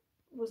white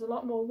was a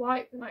lot more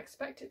white than I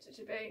expected it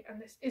to be,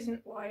 and this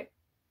isn't white,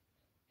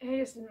 it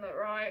just didn't look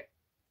right.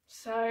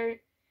 So,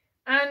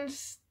 and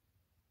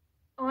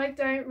I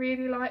don't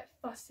really like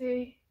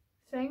fussy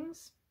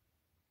things,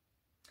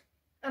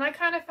 and I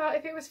kind of felt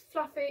if it was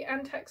fluffy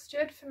and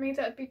textured, for me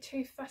that'd be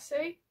too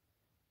fussy.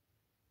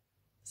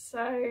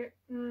 So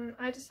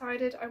I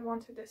decided I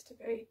wanted this to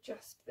be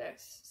just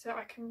this, so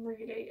I can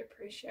really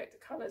appreciate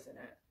the colours in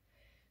it.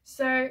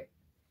 So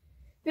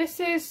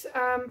this is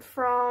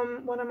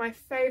from one of my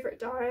favourite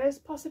dyers,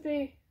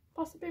 possibly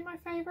my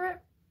favourite,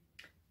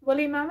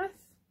 Woolly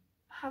Mammoth.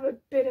 I have a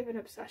bit of an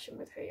obsession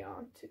with her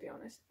yarn, to be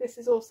honest. This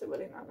is also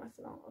Woolly Mammoth,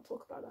 and I'll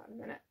talk about that in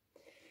a minute.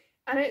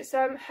 And it's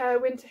her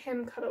Winter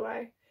Hymn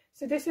colourway.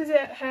 So this is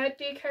her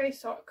DK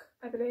sock,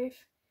 I believe,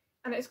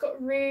 and it's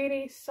got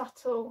really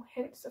subtle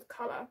hints of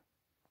colour.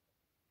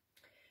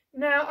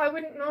 Now, I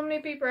wouldn't normally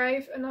be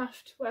brave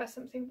enough to wear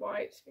something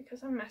white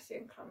because I'm messy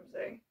and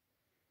clumsy.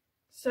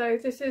 So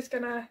this is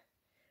gonna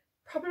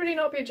probably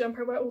not be a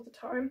jumper I wear all the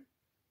time.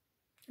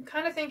 I'm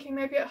kind of thinking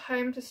maybe at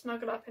home to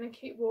snuggle up in and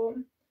keep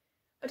warm.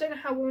 I don't know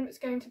how warm it's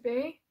going to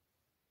be,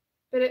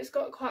 but it's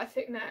got quite a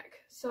thick neck,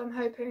 so I'm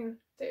hoping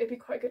that it'd be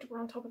quite good to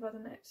wear on top of other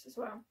knits as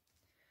well.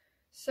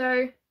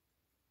 So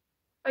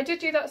I did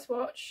do that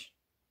swatch,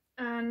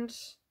 and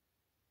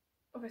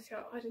obviously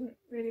I didn't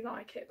really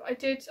like it, but I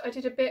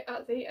did a bit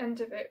at the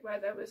end of it where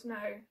there was no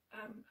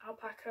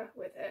alpaca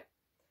with it.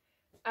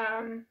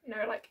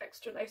 No like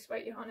extra lace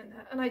weight yarn in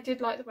there, and I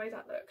did like the way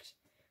that looked.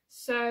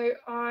 So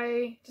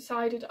I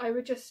decided I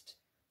would just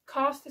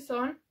cast this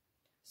on,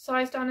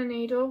 size down a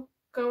needle,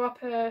 go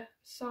up a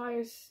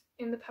size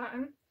in the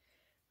pattern,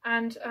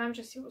 and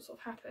just see what sort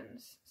of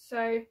happens.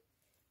 So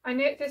I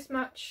knit this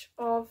much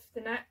of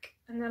the neck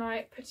and then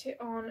I put it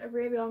on a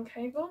really long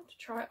cable to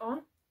try it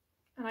on,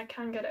 and I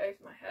can get it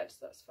over my head, so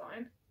that's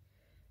fine.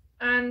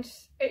 And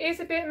it is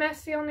a bit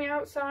messy on the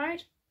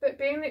outside, but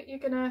being that you're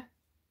gonna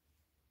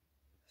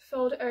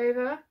fold it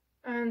over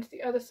and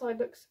the other side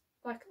looks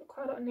like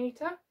quite a lot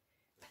neater,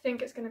 I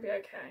think it's going to be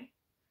okay.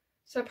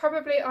 So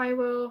probably I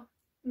will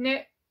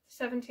knit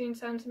 17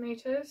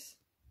 centimetres,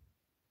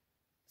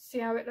 see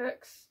how it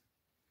looks,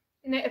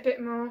 knit a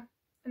bit more,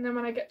 and then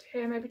when I get to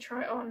here maybe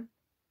try it on.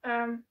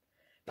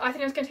 But I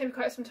think it's going to take me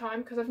quite some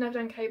time because I've never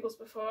done cables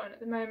before, and at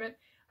the moment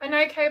I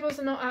know cables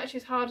are not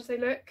actually as hard as they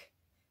look,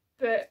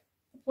 but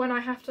when I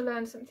have to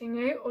learn something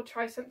new or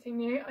try something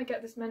new, I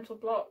get this mental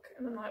block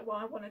and I'm like, well,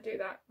 I want to do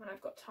that when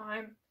I've got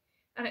time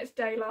and it's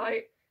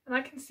daylight and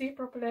I can see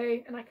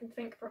properly and I can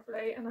think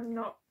properly and I'm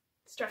not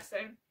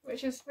stressing,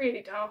 which is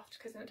really daft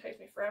because then it takes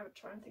me forever to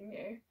try something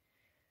new,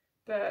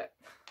 but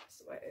that's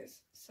the way it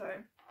is. So,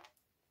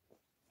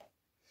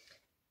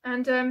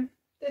 and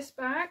this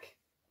bag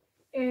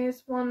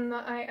is one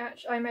that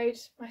I made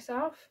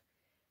myself,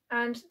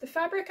 and the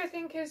fabric I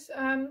think is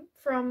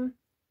from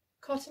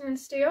Cotton and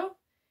Steel,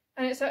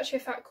 and it's actually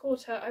a fat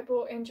quarter I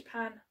bought in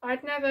Japan.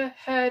 I'd never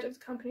heard of the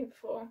company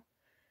before,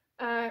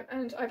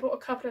 and I bought a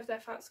couple of their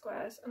fat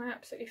squares and I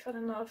absolutely fell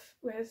in love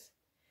with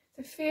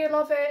the feel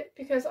of it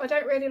because I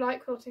don't really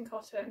like quilting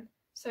cotton,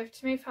 so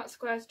to me fat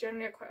squares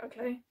generally are quite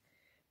ugly,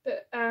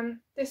 but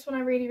this one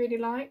I really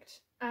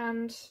liked,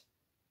 and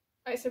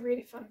it's a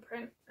really fun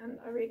print and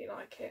I really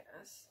like it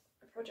as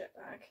a project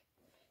bag.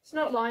 It's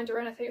not lined or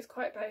anything, it's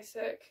quite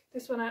basic.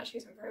 This one actually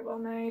isn't very well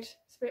made,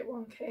 it's a bit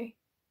wonky.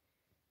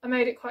 I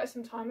made it quite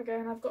some time ago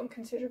and I've gotten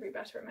considerably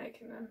better at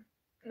making them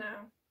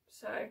now.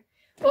 So,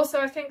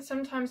 also I think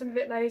sometimes I'm a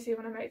bit lazy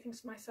when I make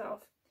things for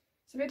myself.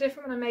 It's a bit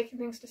different when I'm making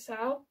things to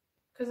sell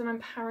because then I'm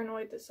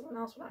paranoid that someone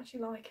else will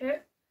actually like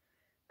it.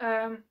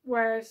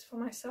 Whereas for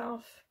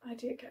myself, I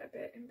do get a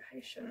bit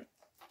impatient.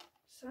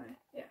 So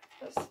yeah,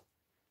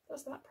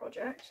 that's that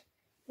project,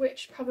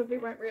 which probably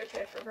won't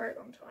reappear for a very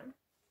long time.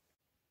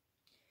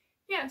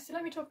 Yeah, so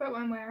let me talk about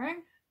what I'm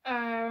wearing.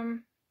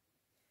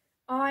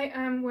 I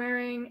am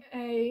wearing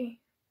a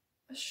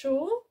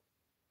shawl.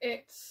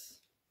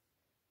 It's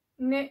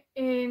knit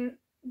in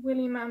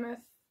Woolly Mammoth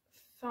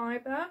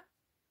Fibre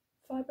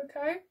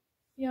Co.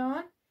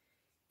 yarn.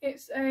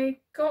 It's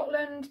a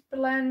Gotland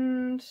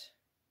blend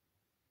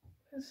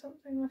with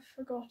something I've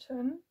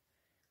forgotten.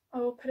 I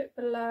will put it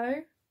below.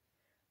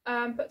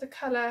 But the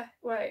colour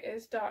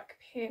is dark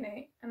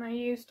peony, and I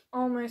used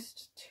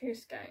almost 2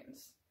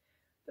 skeins.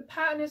 The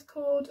pattern is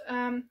called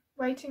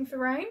Waiting for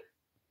Rain,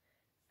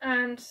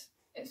 and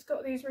it's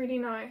got these really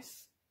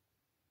nice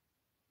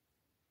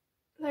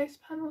lace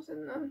panels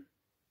in them.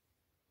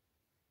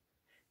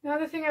 The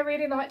other thing I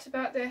really liked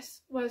about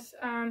this was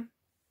there's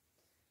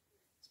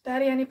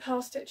barely any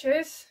purl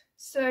stitches,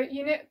 so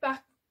you knit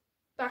back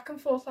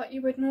and forth like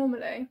you would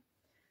normally,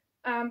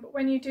 but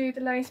when you do the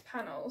lace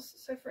panels,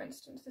 so for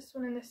instance this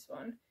one and this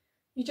one,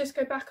 you just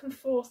go back and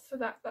forth for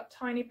that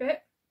tiny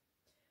bit,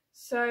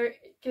 so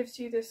it gives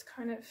you this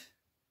kind of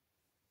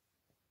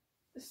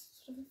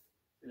sort of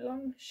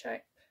long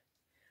shape.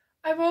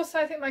 I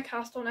think my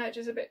cast on edge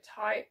is a bit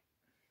tight.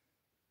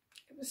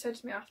 It was said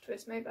to me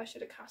afterwards maybe I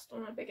should have cast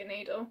on a bigger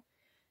needle,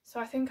 so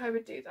I think I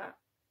would do that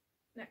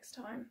next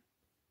time.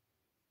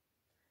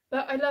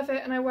 But I love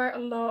it and I wear it a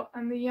lot,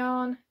 and the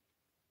yarn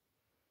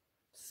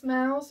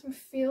smells and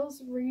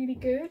feels really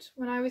good.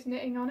 When I was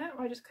knitting on it,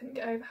 I just couldn't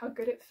get over how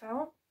good it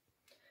felt.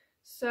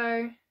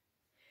 So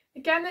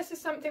again, this is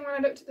something when I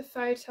looked at the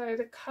photo,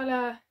 the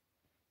colour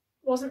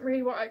wasn't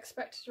really what I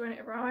expected when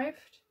it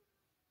arrived.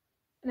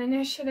 And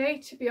initially,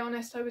 to be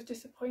honest, I was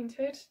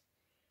disappointed.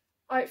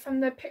 From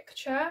the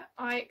picture,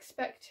 I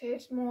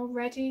expected more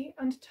reddy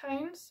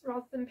undertones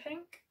rather than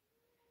pink.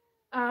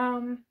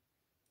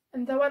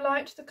 And though I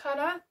liked the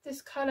colour,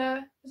 this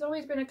colour has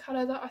always been a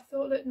colour that I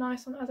thought looked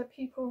nice on other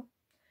people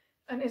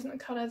and isn't a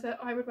colour that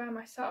I would wear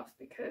myself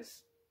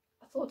because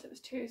I thought it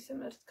was too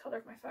similar to the colour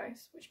of my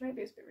face, which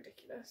maybe is a bit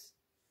ridiculous.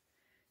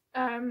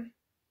 And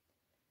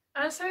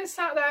so it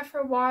sat there for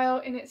a while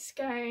in its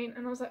skein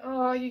and I was like,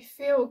 oh, you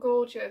feel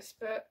gorgeous,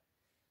 but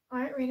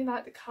I don't really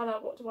like the colour,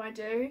 what do I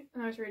do?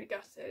 And I was really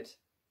gutted,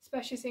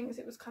 especially seeing as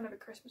it was kind of a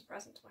Christmas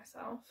present to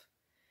myself.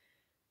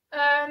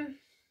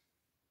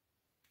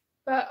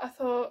 But I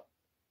thought,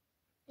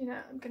 you know,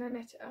 I'm going to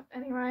knit it up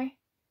anyway.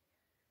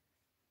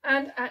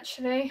 And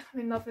actually, I'm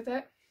in love with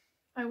it.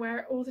 I wear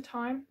it all the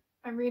time.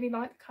 I really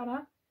like the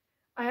colour.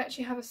 I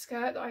actually have a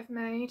skirt that I've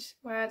made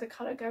where the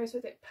colour goes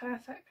with it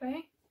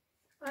perfectly.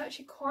 I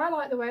actually quite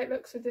like the way it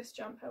looks with this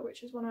jumper,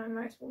 which is one of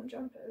my most worn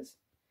jumpers.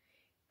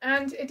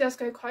 And it does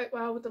go quite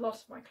well with a lot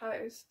of my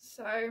clothes.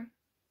 So,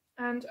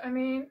 and I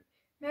mean,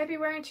 maybe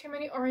wearing too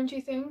many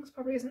orangey things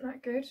probably isn't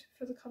that good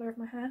for the colour of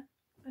my hair.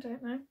 I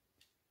don't know.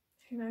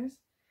 Who knows?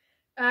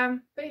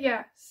 But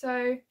yeah,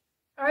 so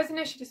I was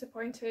initially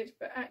disappointed,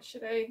 but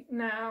actually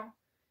now,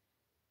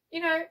 you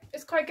know,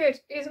 it's quite good.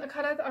 It isn't a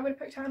colour that I would have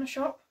picked out in a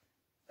shop.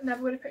 I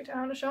never would have picked it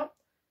out in a shop.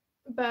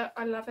 but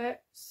I love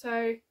it.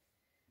 So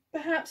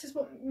perhaps is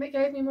what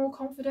gave me more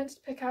confidence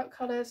to pick out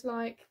colours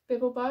like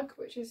Bibble Bug,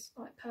 which is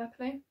like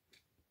purpley.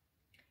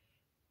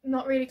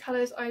 Not really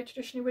colours I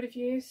traditionally would have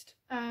used,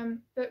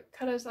 but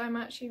colours I'm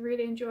actually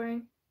really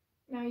enjoying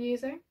now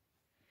using.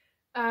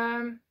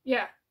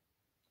 Yeah,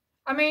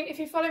 I mean, if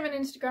you follow me on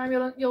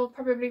Instagram, you'll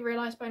probably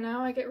realise by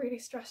now I get really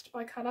stressed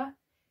by colour.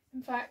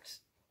 In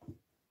fact,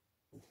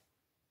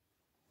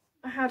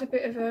 I had a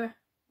bit of a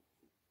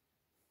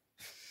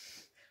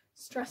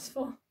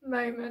stressful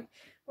moment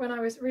when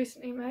I was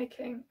recently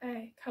making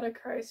a Colour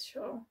Crows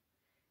shawl,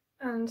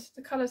 and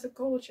the colours are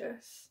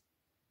gorgeous,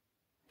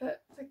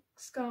 but the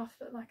scarf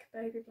looked like a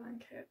baby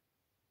blanket.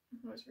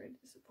 I was really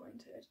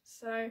disappointed.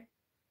 So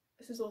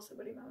this is also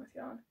woolly mammoth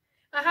yarn.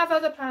 I have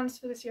other plans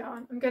for this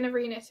yarn. I'm going to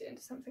re-knit it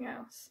into something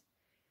else,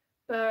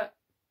 but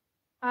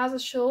as a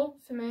shawl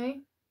for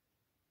me,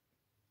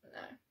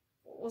 no,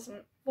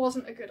 it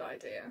wasn't a good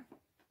idea.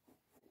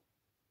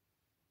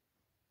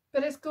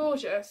 But it's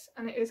gorgeous,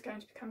 and it is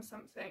going to become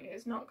something. It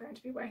is not going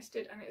to be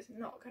wasted, and it is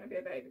not going to be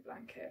a baby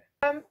blanket.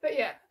 But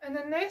yeah, and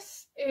then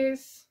this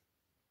is,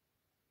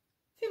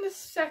 I think, the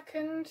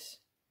second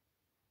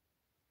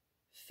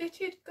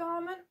fitted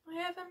garment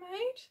I ever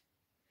made.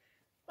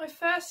 My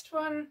first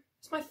one,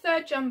 it's my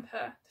third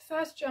jumper. The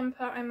first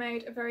jumper I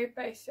made a very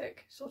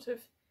basic sort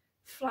of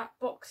flat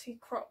boxy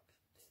crop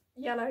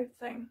yellow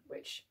thing,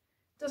 which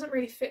doesn't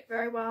really fit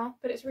very well,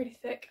 but it's really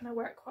thick and I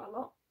wear it quite a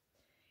lot.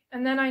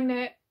 And then I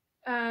knit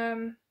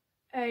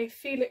a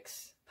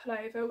Felix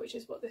Pullover, which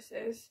is what this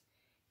is,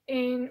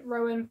 in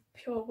Rowan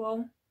Pure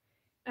Wool,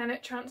 and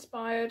it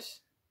transpired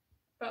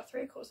about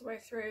 3/4 of the way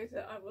through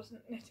that I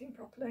wasn't knitting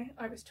properly.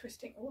 I was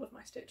twisting all of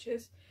my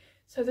stitches,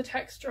 so the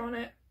texture on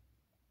it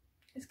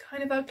is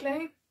kind of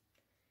ugly,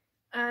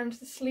 and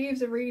the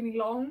sleeves are really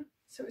long,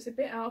 so it's a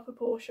bit out of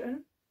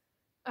proportion,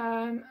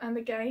 and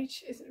the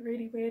gauge is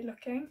really weird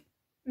looking,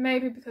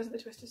 maybe because of the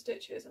twisted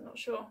stitches, I'm not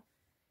sure.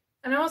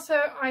 And also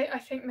I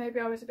think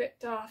maybe I was a bit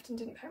daft and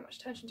didn't pay much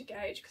attention to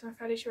gauge, because I'm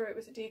fairly sure it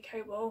was a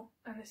DK wool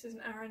and this is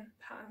an Aran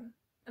pattern,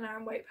 an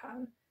Aran weight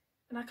pattern,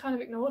 and I kind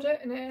of ignored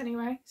it in it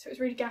anyway, so it was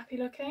really gappy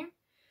looking.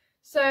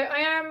 So I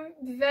am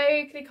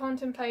vaguely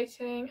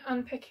contemplating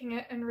unpicking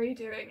it and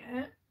redoing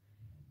it.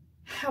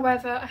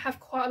 However, I have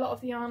quite a lot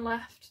of the yarn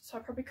left, so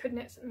I probably could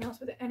knit something else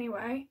with it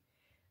anyway.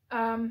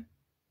 But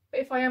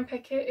if I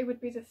unpick it, it would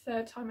be the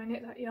third time I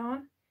knit that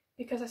yarn,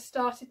 because I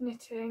started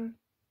knitting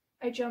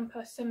a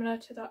jumper similar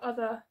to that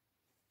other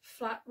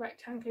flat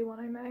rectangular one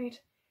I made,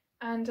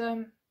 and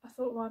I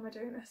thought, why am I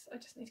doing this? I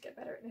just need to get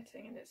better at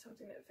knitting, and it's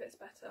something that fits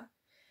better.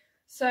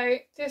 So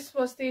this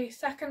was the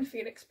second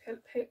Felix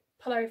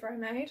Pullover I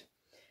made,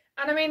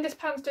 and I mean, this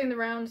pattern's doing the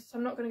rounds, so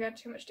I'm not going to go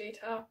into too much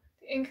detail.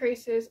 The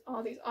increases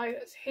are these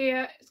eyelets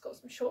here. It's got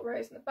some short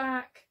rows in the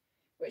back,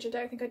 which I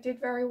don't think I did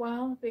very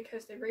well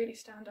because they really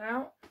stand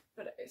out,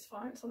 but it's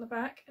fine, it's on the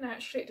back, and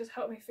actually it does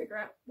help me figure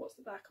out what's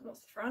the back and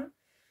what's the front.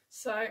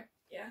 So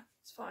yeah,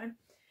 it's fine.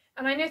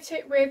 And I knit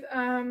it with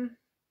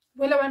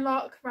Willow and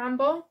Lark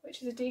Ramble,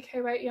 which is a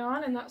DK weight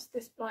yarn, and that's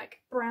this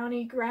like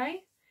browny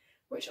grey,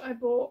 which I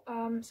bought,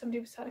 somebody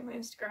was selling my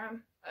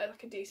Instagram at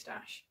like a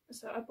D-stash,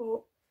 so I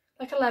bought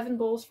like 11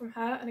 balls from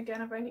her, and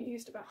again I've only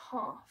used about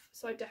half,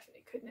 so I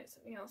definitely could knit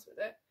something else with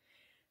it.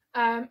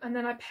 And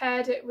then I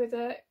paired it with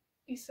a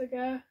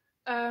Isager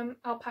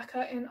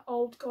alpaca in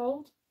old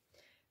gold,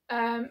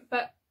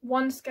 but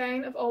one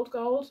skein of old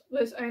gold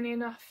was only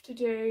enough to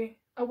do.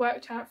 I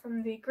worked out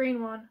from the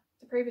green one,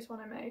 the previous one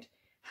I made,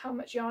 how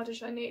much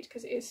yardage I need,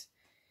 because it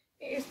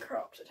is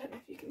cropped. I don't know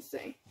if you can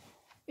see.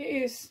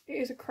 It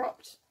is a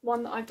cropped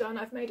one that I've done.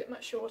 I've made it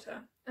much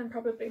shorter and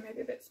probably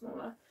maybe a bit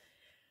smaller.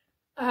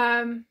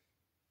 And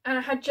I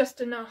had just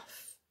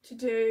enough to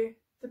do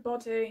the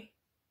body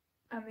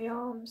and the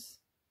arms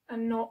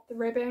and not the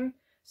ribbing.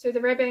 So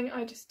the ribbing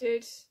I just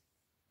did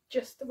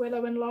just the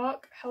Willow and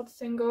Lark held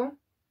single,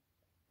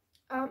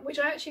 which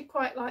I actually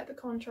quite like the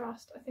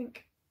contrast. I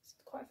think it's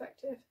quite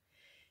effective.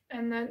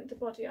 And then the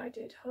body I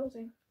did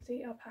holding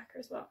the alpaca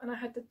as well, and I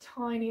had the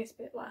tiniest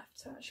bit left,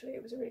 so actually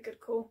it was a really good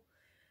call.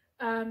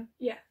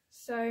 Yeah,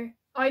 so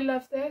I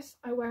love this.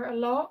 I wear it a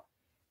lot.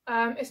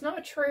 It's not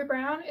a true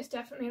brown, it's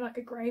definitely like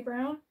a grey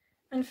brown,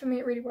 and for me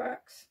it really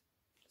works.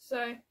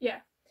 So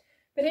yeah,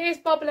 but it is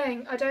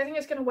bobbling. I don't think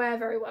it's going to wear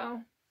very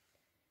well.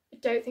 I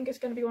don't think it's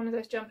going to be one of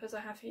those jumpers I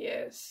have for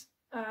years.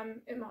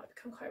 It might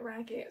become quite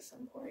raggy at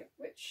some point,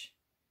 which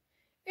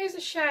is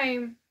a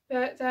shame,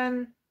 but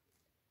then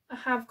I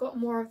have got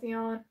more of the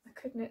yarn. I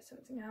could knit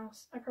something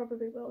else. I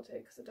probably will do,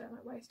 because I don't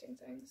like wasting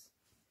things.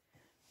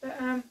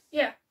 But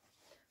yeah,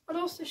 I'll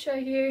also show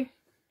you,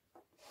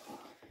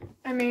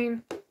 I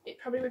mean, it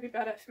probably would be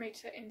better for me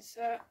to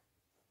insert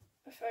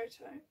a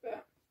photo,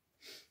 but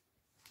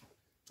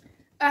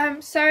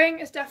sewing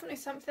is definitely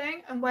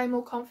something I'm way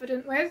more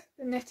confident with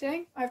than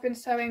knitting. I've been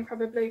sewing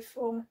probably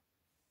for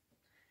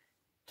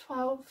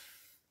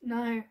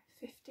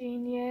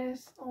 15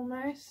 years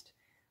almost.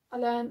 I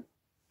learned,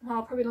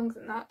 well, probably longer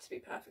than that, to be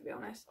perfectly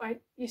honest. I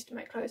used to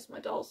make clothes for my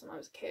dolls when I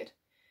was a kid.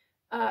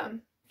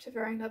 to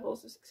varying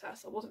levels of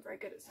success. I wasn't very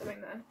good at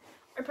sewing then.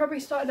 I probably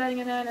started learning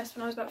in earnest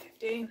when I was about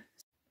 15.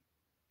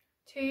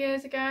 2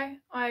 years ago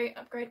I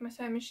upgraded my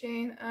sewing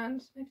machine,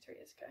 and maybe 3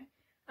 years ago,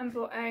 and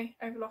bought a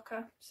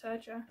overlocker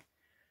serger.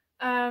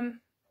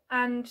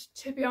 And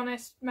to be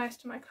honest,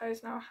 most of my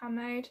clothes now are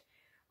handmade.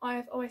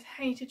 I've always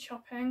hated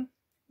shopping,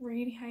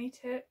 really hate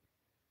it.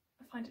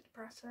 I find it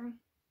depressing.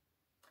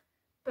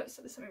 But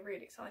so there's something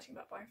really exciting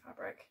about buying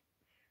fabric.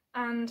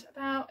 And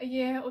about a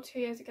year or 2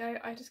 years ago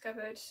I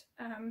discovered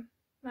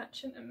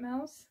Merchant and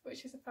Mills,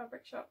 which is a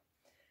fabric shop,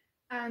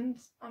 and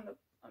I'm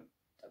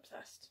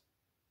obsessed.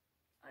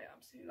 I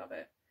absolutely love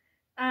it.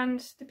 And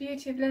the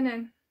beauty of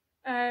linen.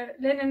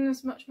 Linen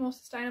is much more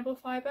sustainable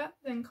fibre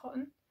than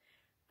cotton.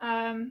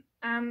 And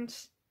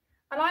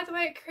I like the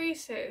way it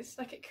creases.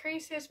 Like, it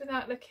creases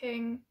without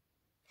looking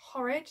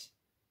horrid,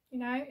 you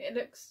know, it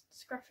looks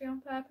scruffy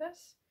on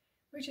purpose,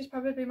 which is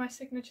probably my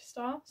signature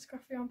style,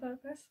 scruffy on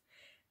purpose.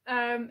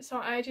 So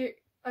I do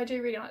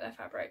really like their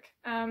fabric.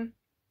 It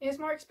is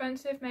more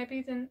expensive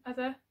maybe than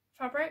other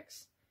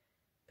fabrics,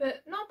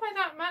 but not by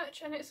that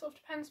much, and it sort of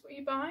depends what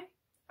you buy.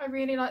 I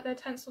really like their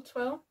Tencel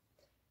Twill,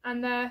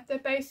 and their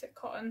basic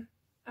cotton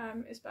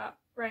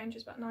range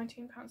is about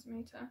 £19 a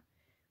metre,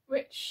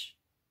 which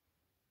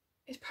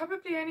is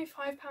probably only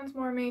 £5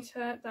 more a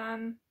metre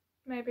than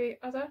maybe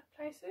other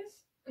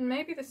places, and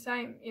maybe the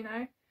same, you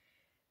know.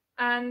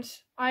 And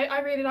I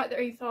really like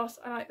their ethos,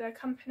 I like their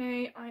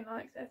company, I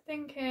like their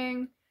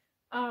thinking,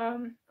 I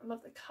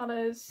love the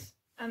colours,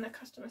 and their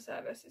customer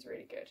service is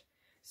really good.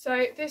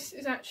 So this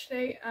is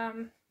actually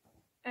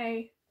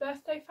a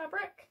birthday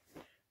fabric.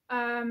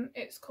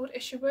 It's called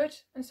Isherwood,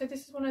 and so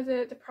this is one of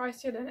the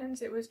pricier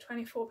linens. It was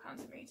 £24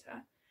 a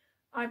metre.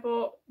 I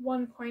bought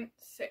 1.6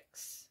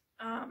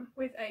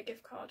 with a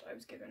gift card I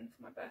was given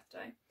for my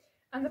birthday.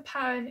 And the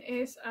pattern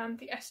is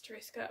the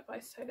Estuary skirt by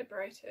So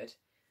Liberated.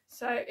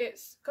 So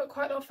it's got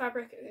quite a lot of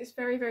fabric. It's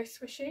very, very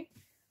swishy.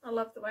 I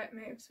love the way it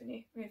moves when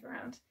you move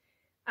around.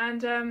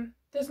 And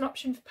there's an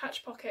option for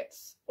patch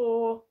pockets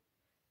or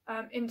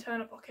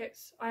internal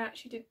pockets. I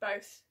actually did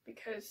both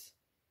because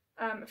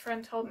a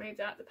friend told me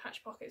that the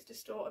patch pockets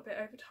distort a bit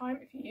over time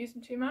if you use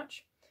them too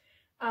much.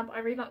 But I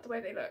really like the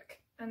way they look.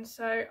 And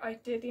so I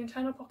did the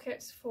internal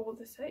pockets for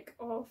the sake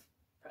of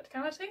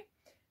practicality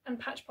and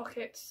patch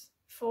pockets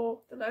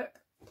for the look.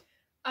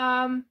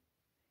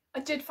 I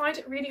did find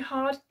it really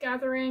hard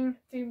gathering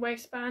the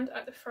waistband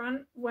at the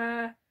front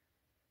where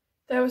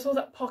there was all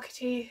that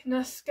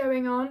pocketiness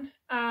going on,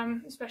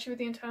 especially with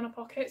the internal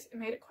pockets. It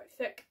made it quite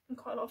thick and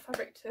quite a lot of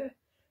fabric to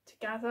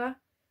gather.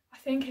 I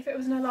think if it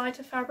was in a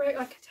lighter fabric,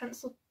 like a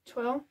Tencel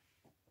Twill,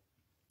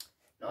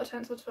 not a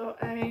Tencel Twill,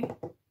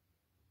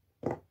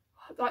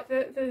 like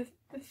the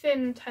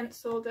thin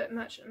Tencel that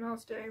Merchant and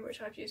Mills do,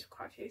 which I've used for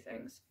quite a few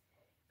things,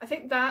 I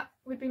think that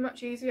would be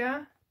much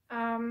easier.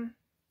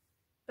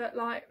 But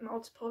like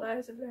multiple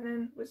layers of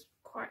linen was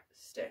quite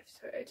stiff,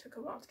 so it took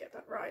a while to get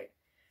that right.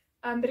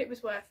 But it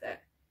was worth it.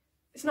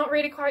 It's not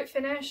really quite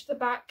finished. The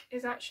back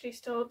is actually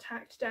still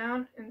tacked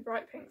down in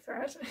bright pink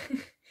thread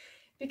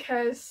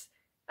because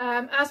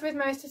as with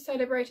most of So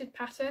Liberated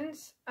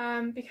patterns,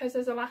 because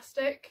there's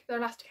elastic, they're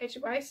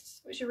elasticated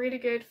waists, which are really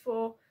good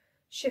for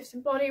shifts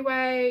in body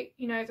weight,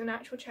 you know, the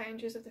natural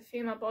changes of the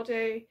female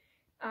body,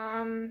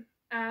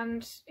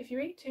 and if you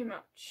eat too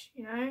much,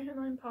 you know, and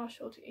I'm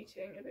partial to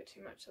eating a bit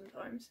too much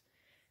sometimes,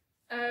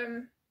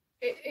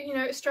 you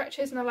know, it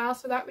stretches and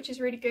allows for that, which is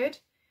really good.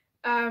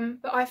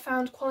 But I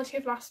found quality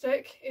of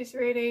elastic is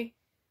really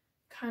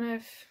kind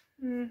of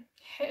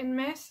hit and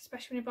miss,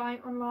 especially when you're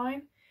buying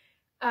online.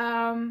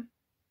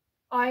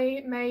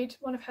 I made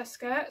one of her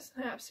skirts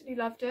and I absolutely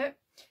loved it,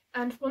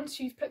 and once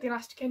you've put the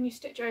elastic in, you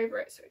stitch over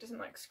it so it doesn't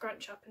like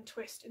scrunch up and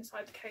twist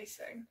inside the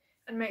casing,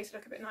 and makes it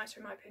look a bit nicer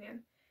in my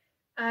opinion.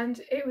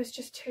 And it was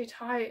just too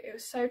tight. It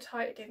was so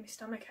tight it gave me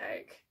stomach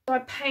ache. So I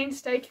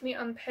painstakingly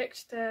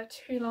unpicked the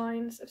 2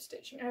 lines of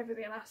stitching over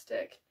the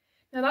elastic.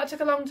 Now that took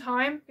a long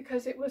time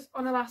because it was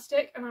on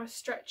elastic and I was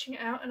stretching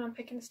it out and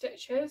unpicking the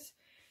stitches.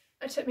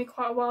 It took me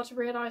quite a while to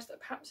realise that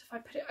perhaps if I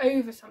put it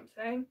over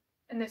something,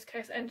 in this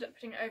case I ended up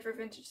putting it over a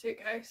vintage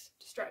suitcase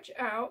to stretch it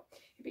out,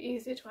 it'd be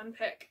easier to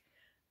unpick.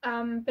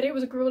 But it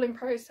was a gruelling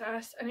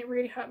process and it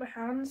really hurt my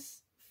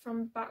hands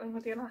from battling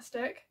with the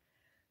elastic.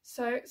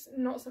 So it's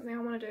not something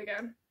I want to do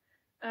again.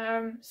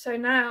 So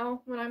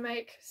now when I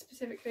make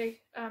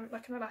specifically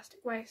like an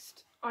elastic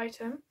waist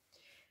item,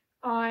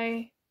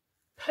 I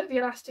put the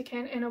elastic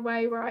in a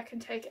way where I can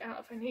take it out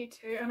if I need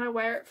to, and I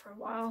wear it for a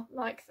while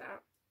like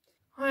that.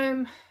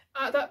 I'm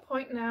at that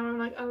point now, I'm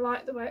like, I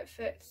like the way it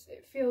fits.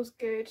 It feels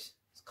good,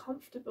 it's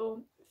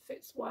comfortable, it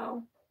fits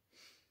well.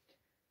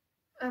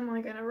 Am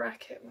I going to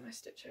wreck it when I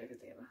stitch over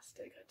the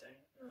elastic? I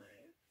don't know.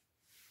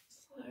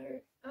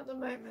 So at the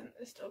moment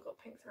it's still got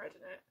pink thread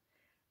in it,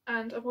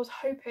 and I was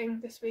hoping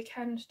this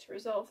weekend to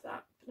resolve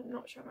that, but I'm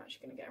not sure I'm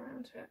actually going to get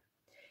around to it.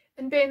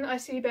 And being that I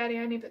see barely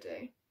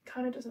anybody, it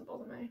kind of doesn't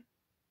bother me,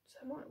 so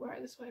I might wear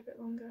it this way a bit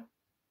longer.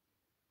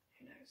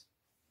 Who knows?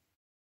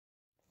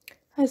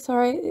 Oh,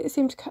 sorry, it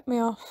seemed to cut me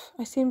off.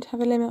 I seem to have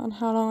a limit on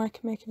how long I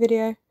can make a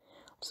video. I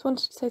just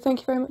wanted to say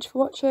thank you very much for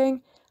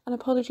watching. and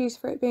apologies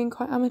for it being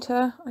quite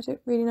amateur. I don't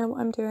really know what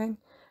I'm doing,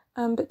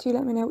 but do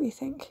let me know what you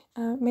think.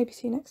 Maybe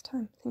see you next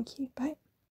time. Thank you. Bye.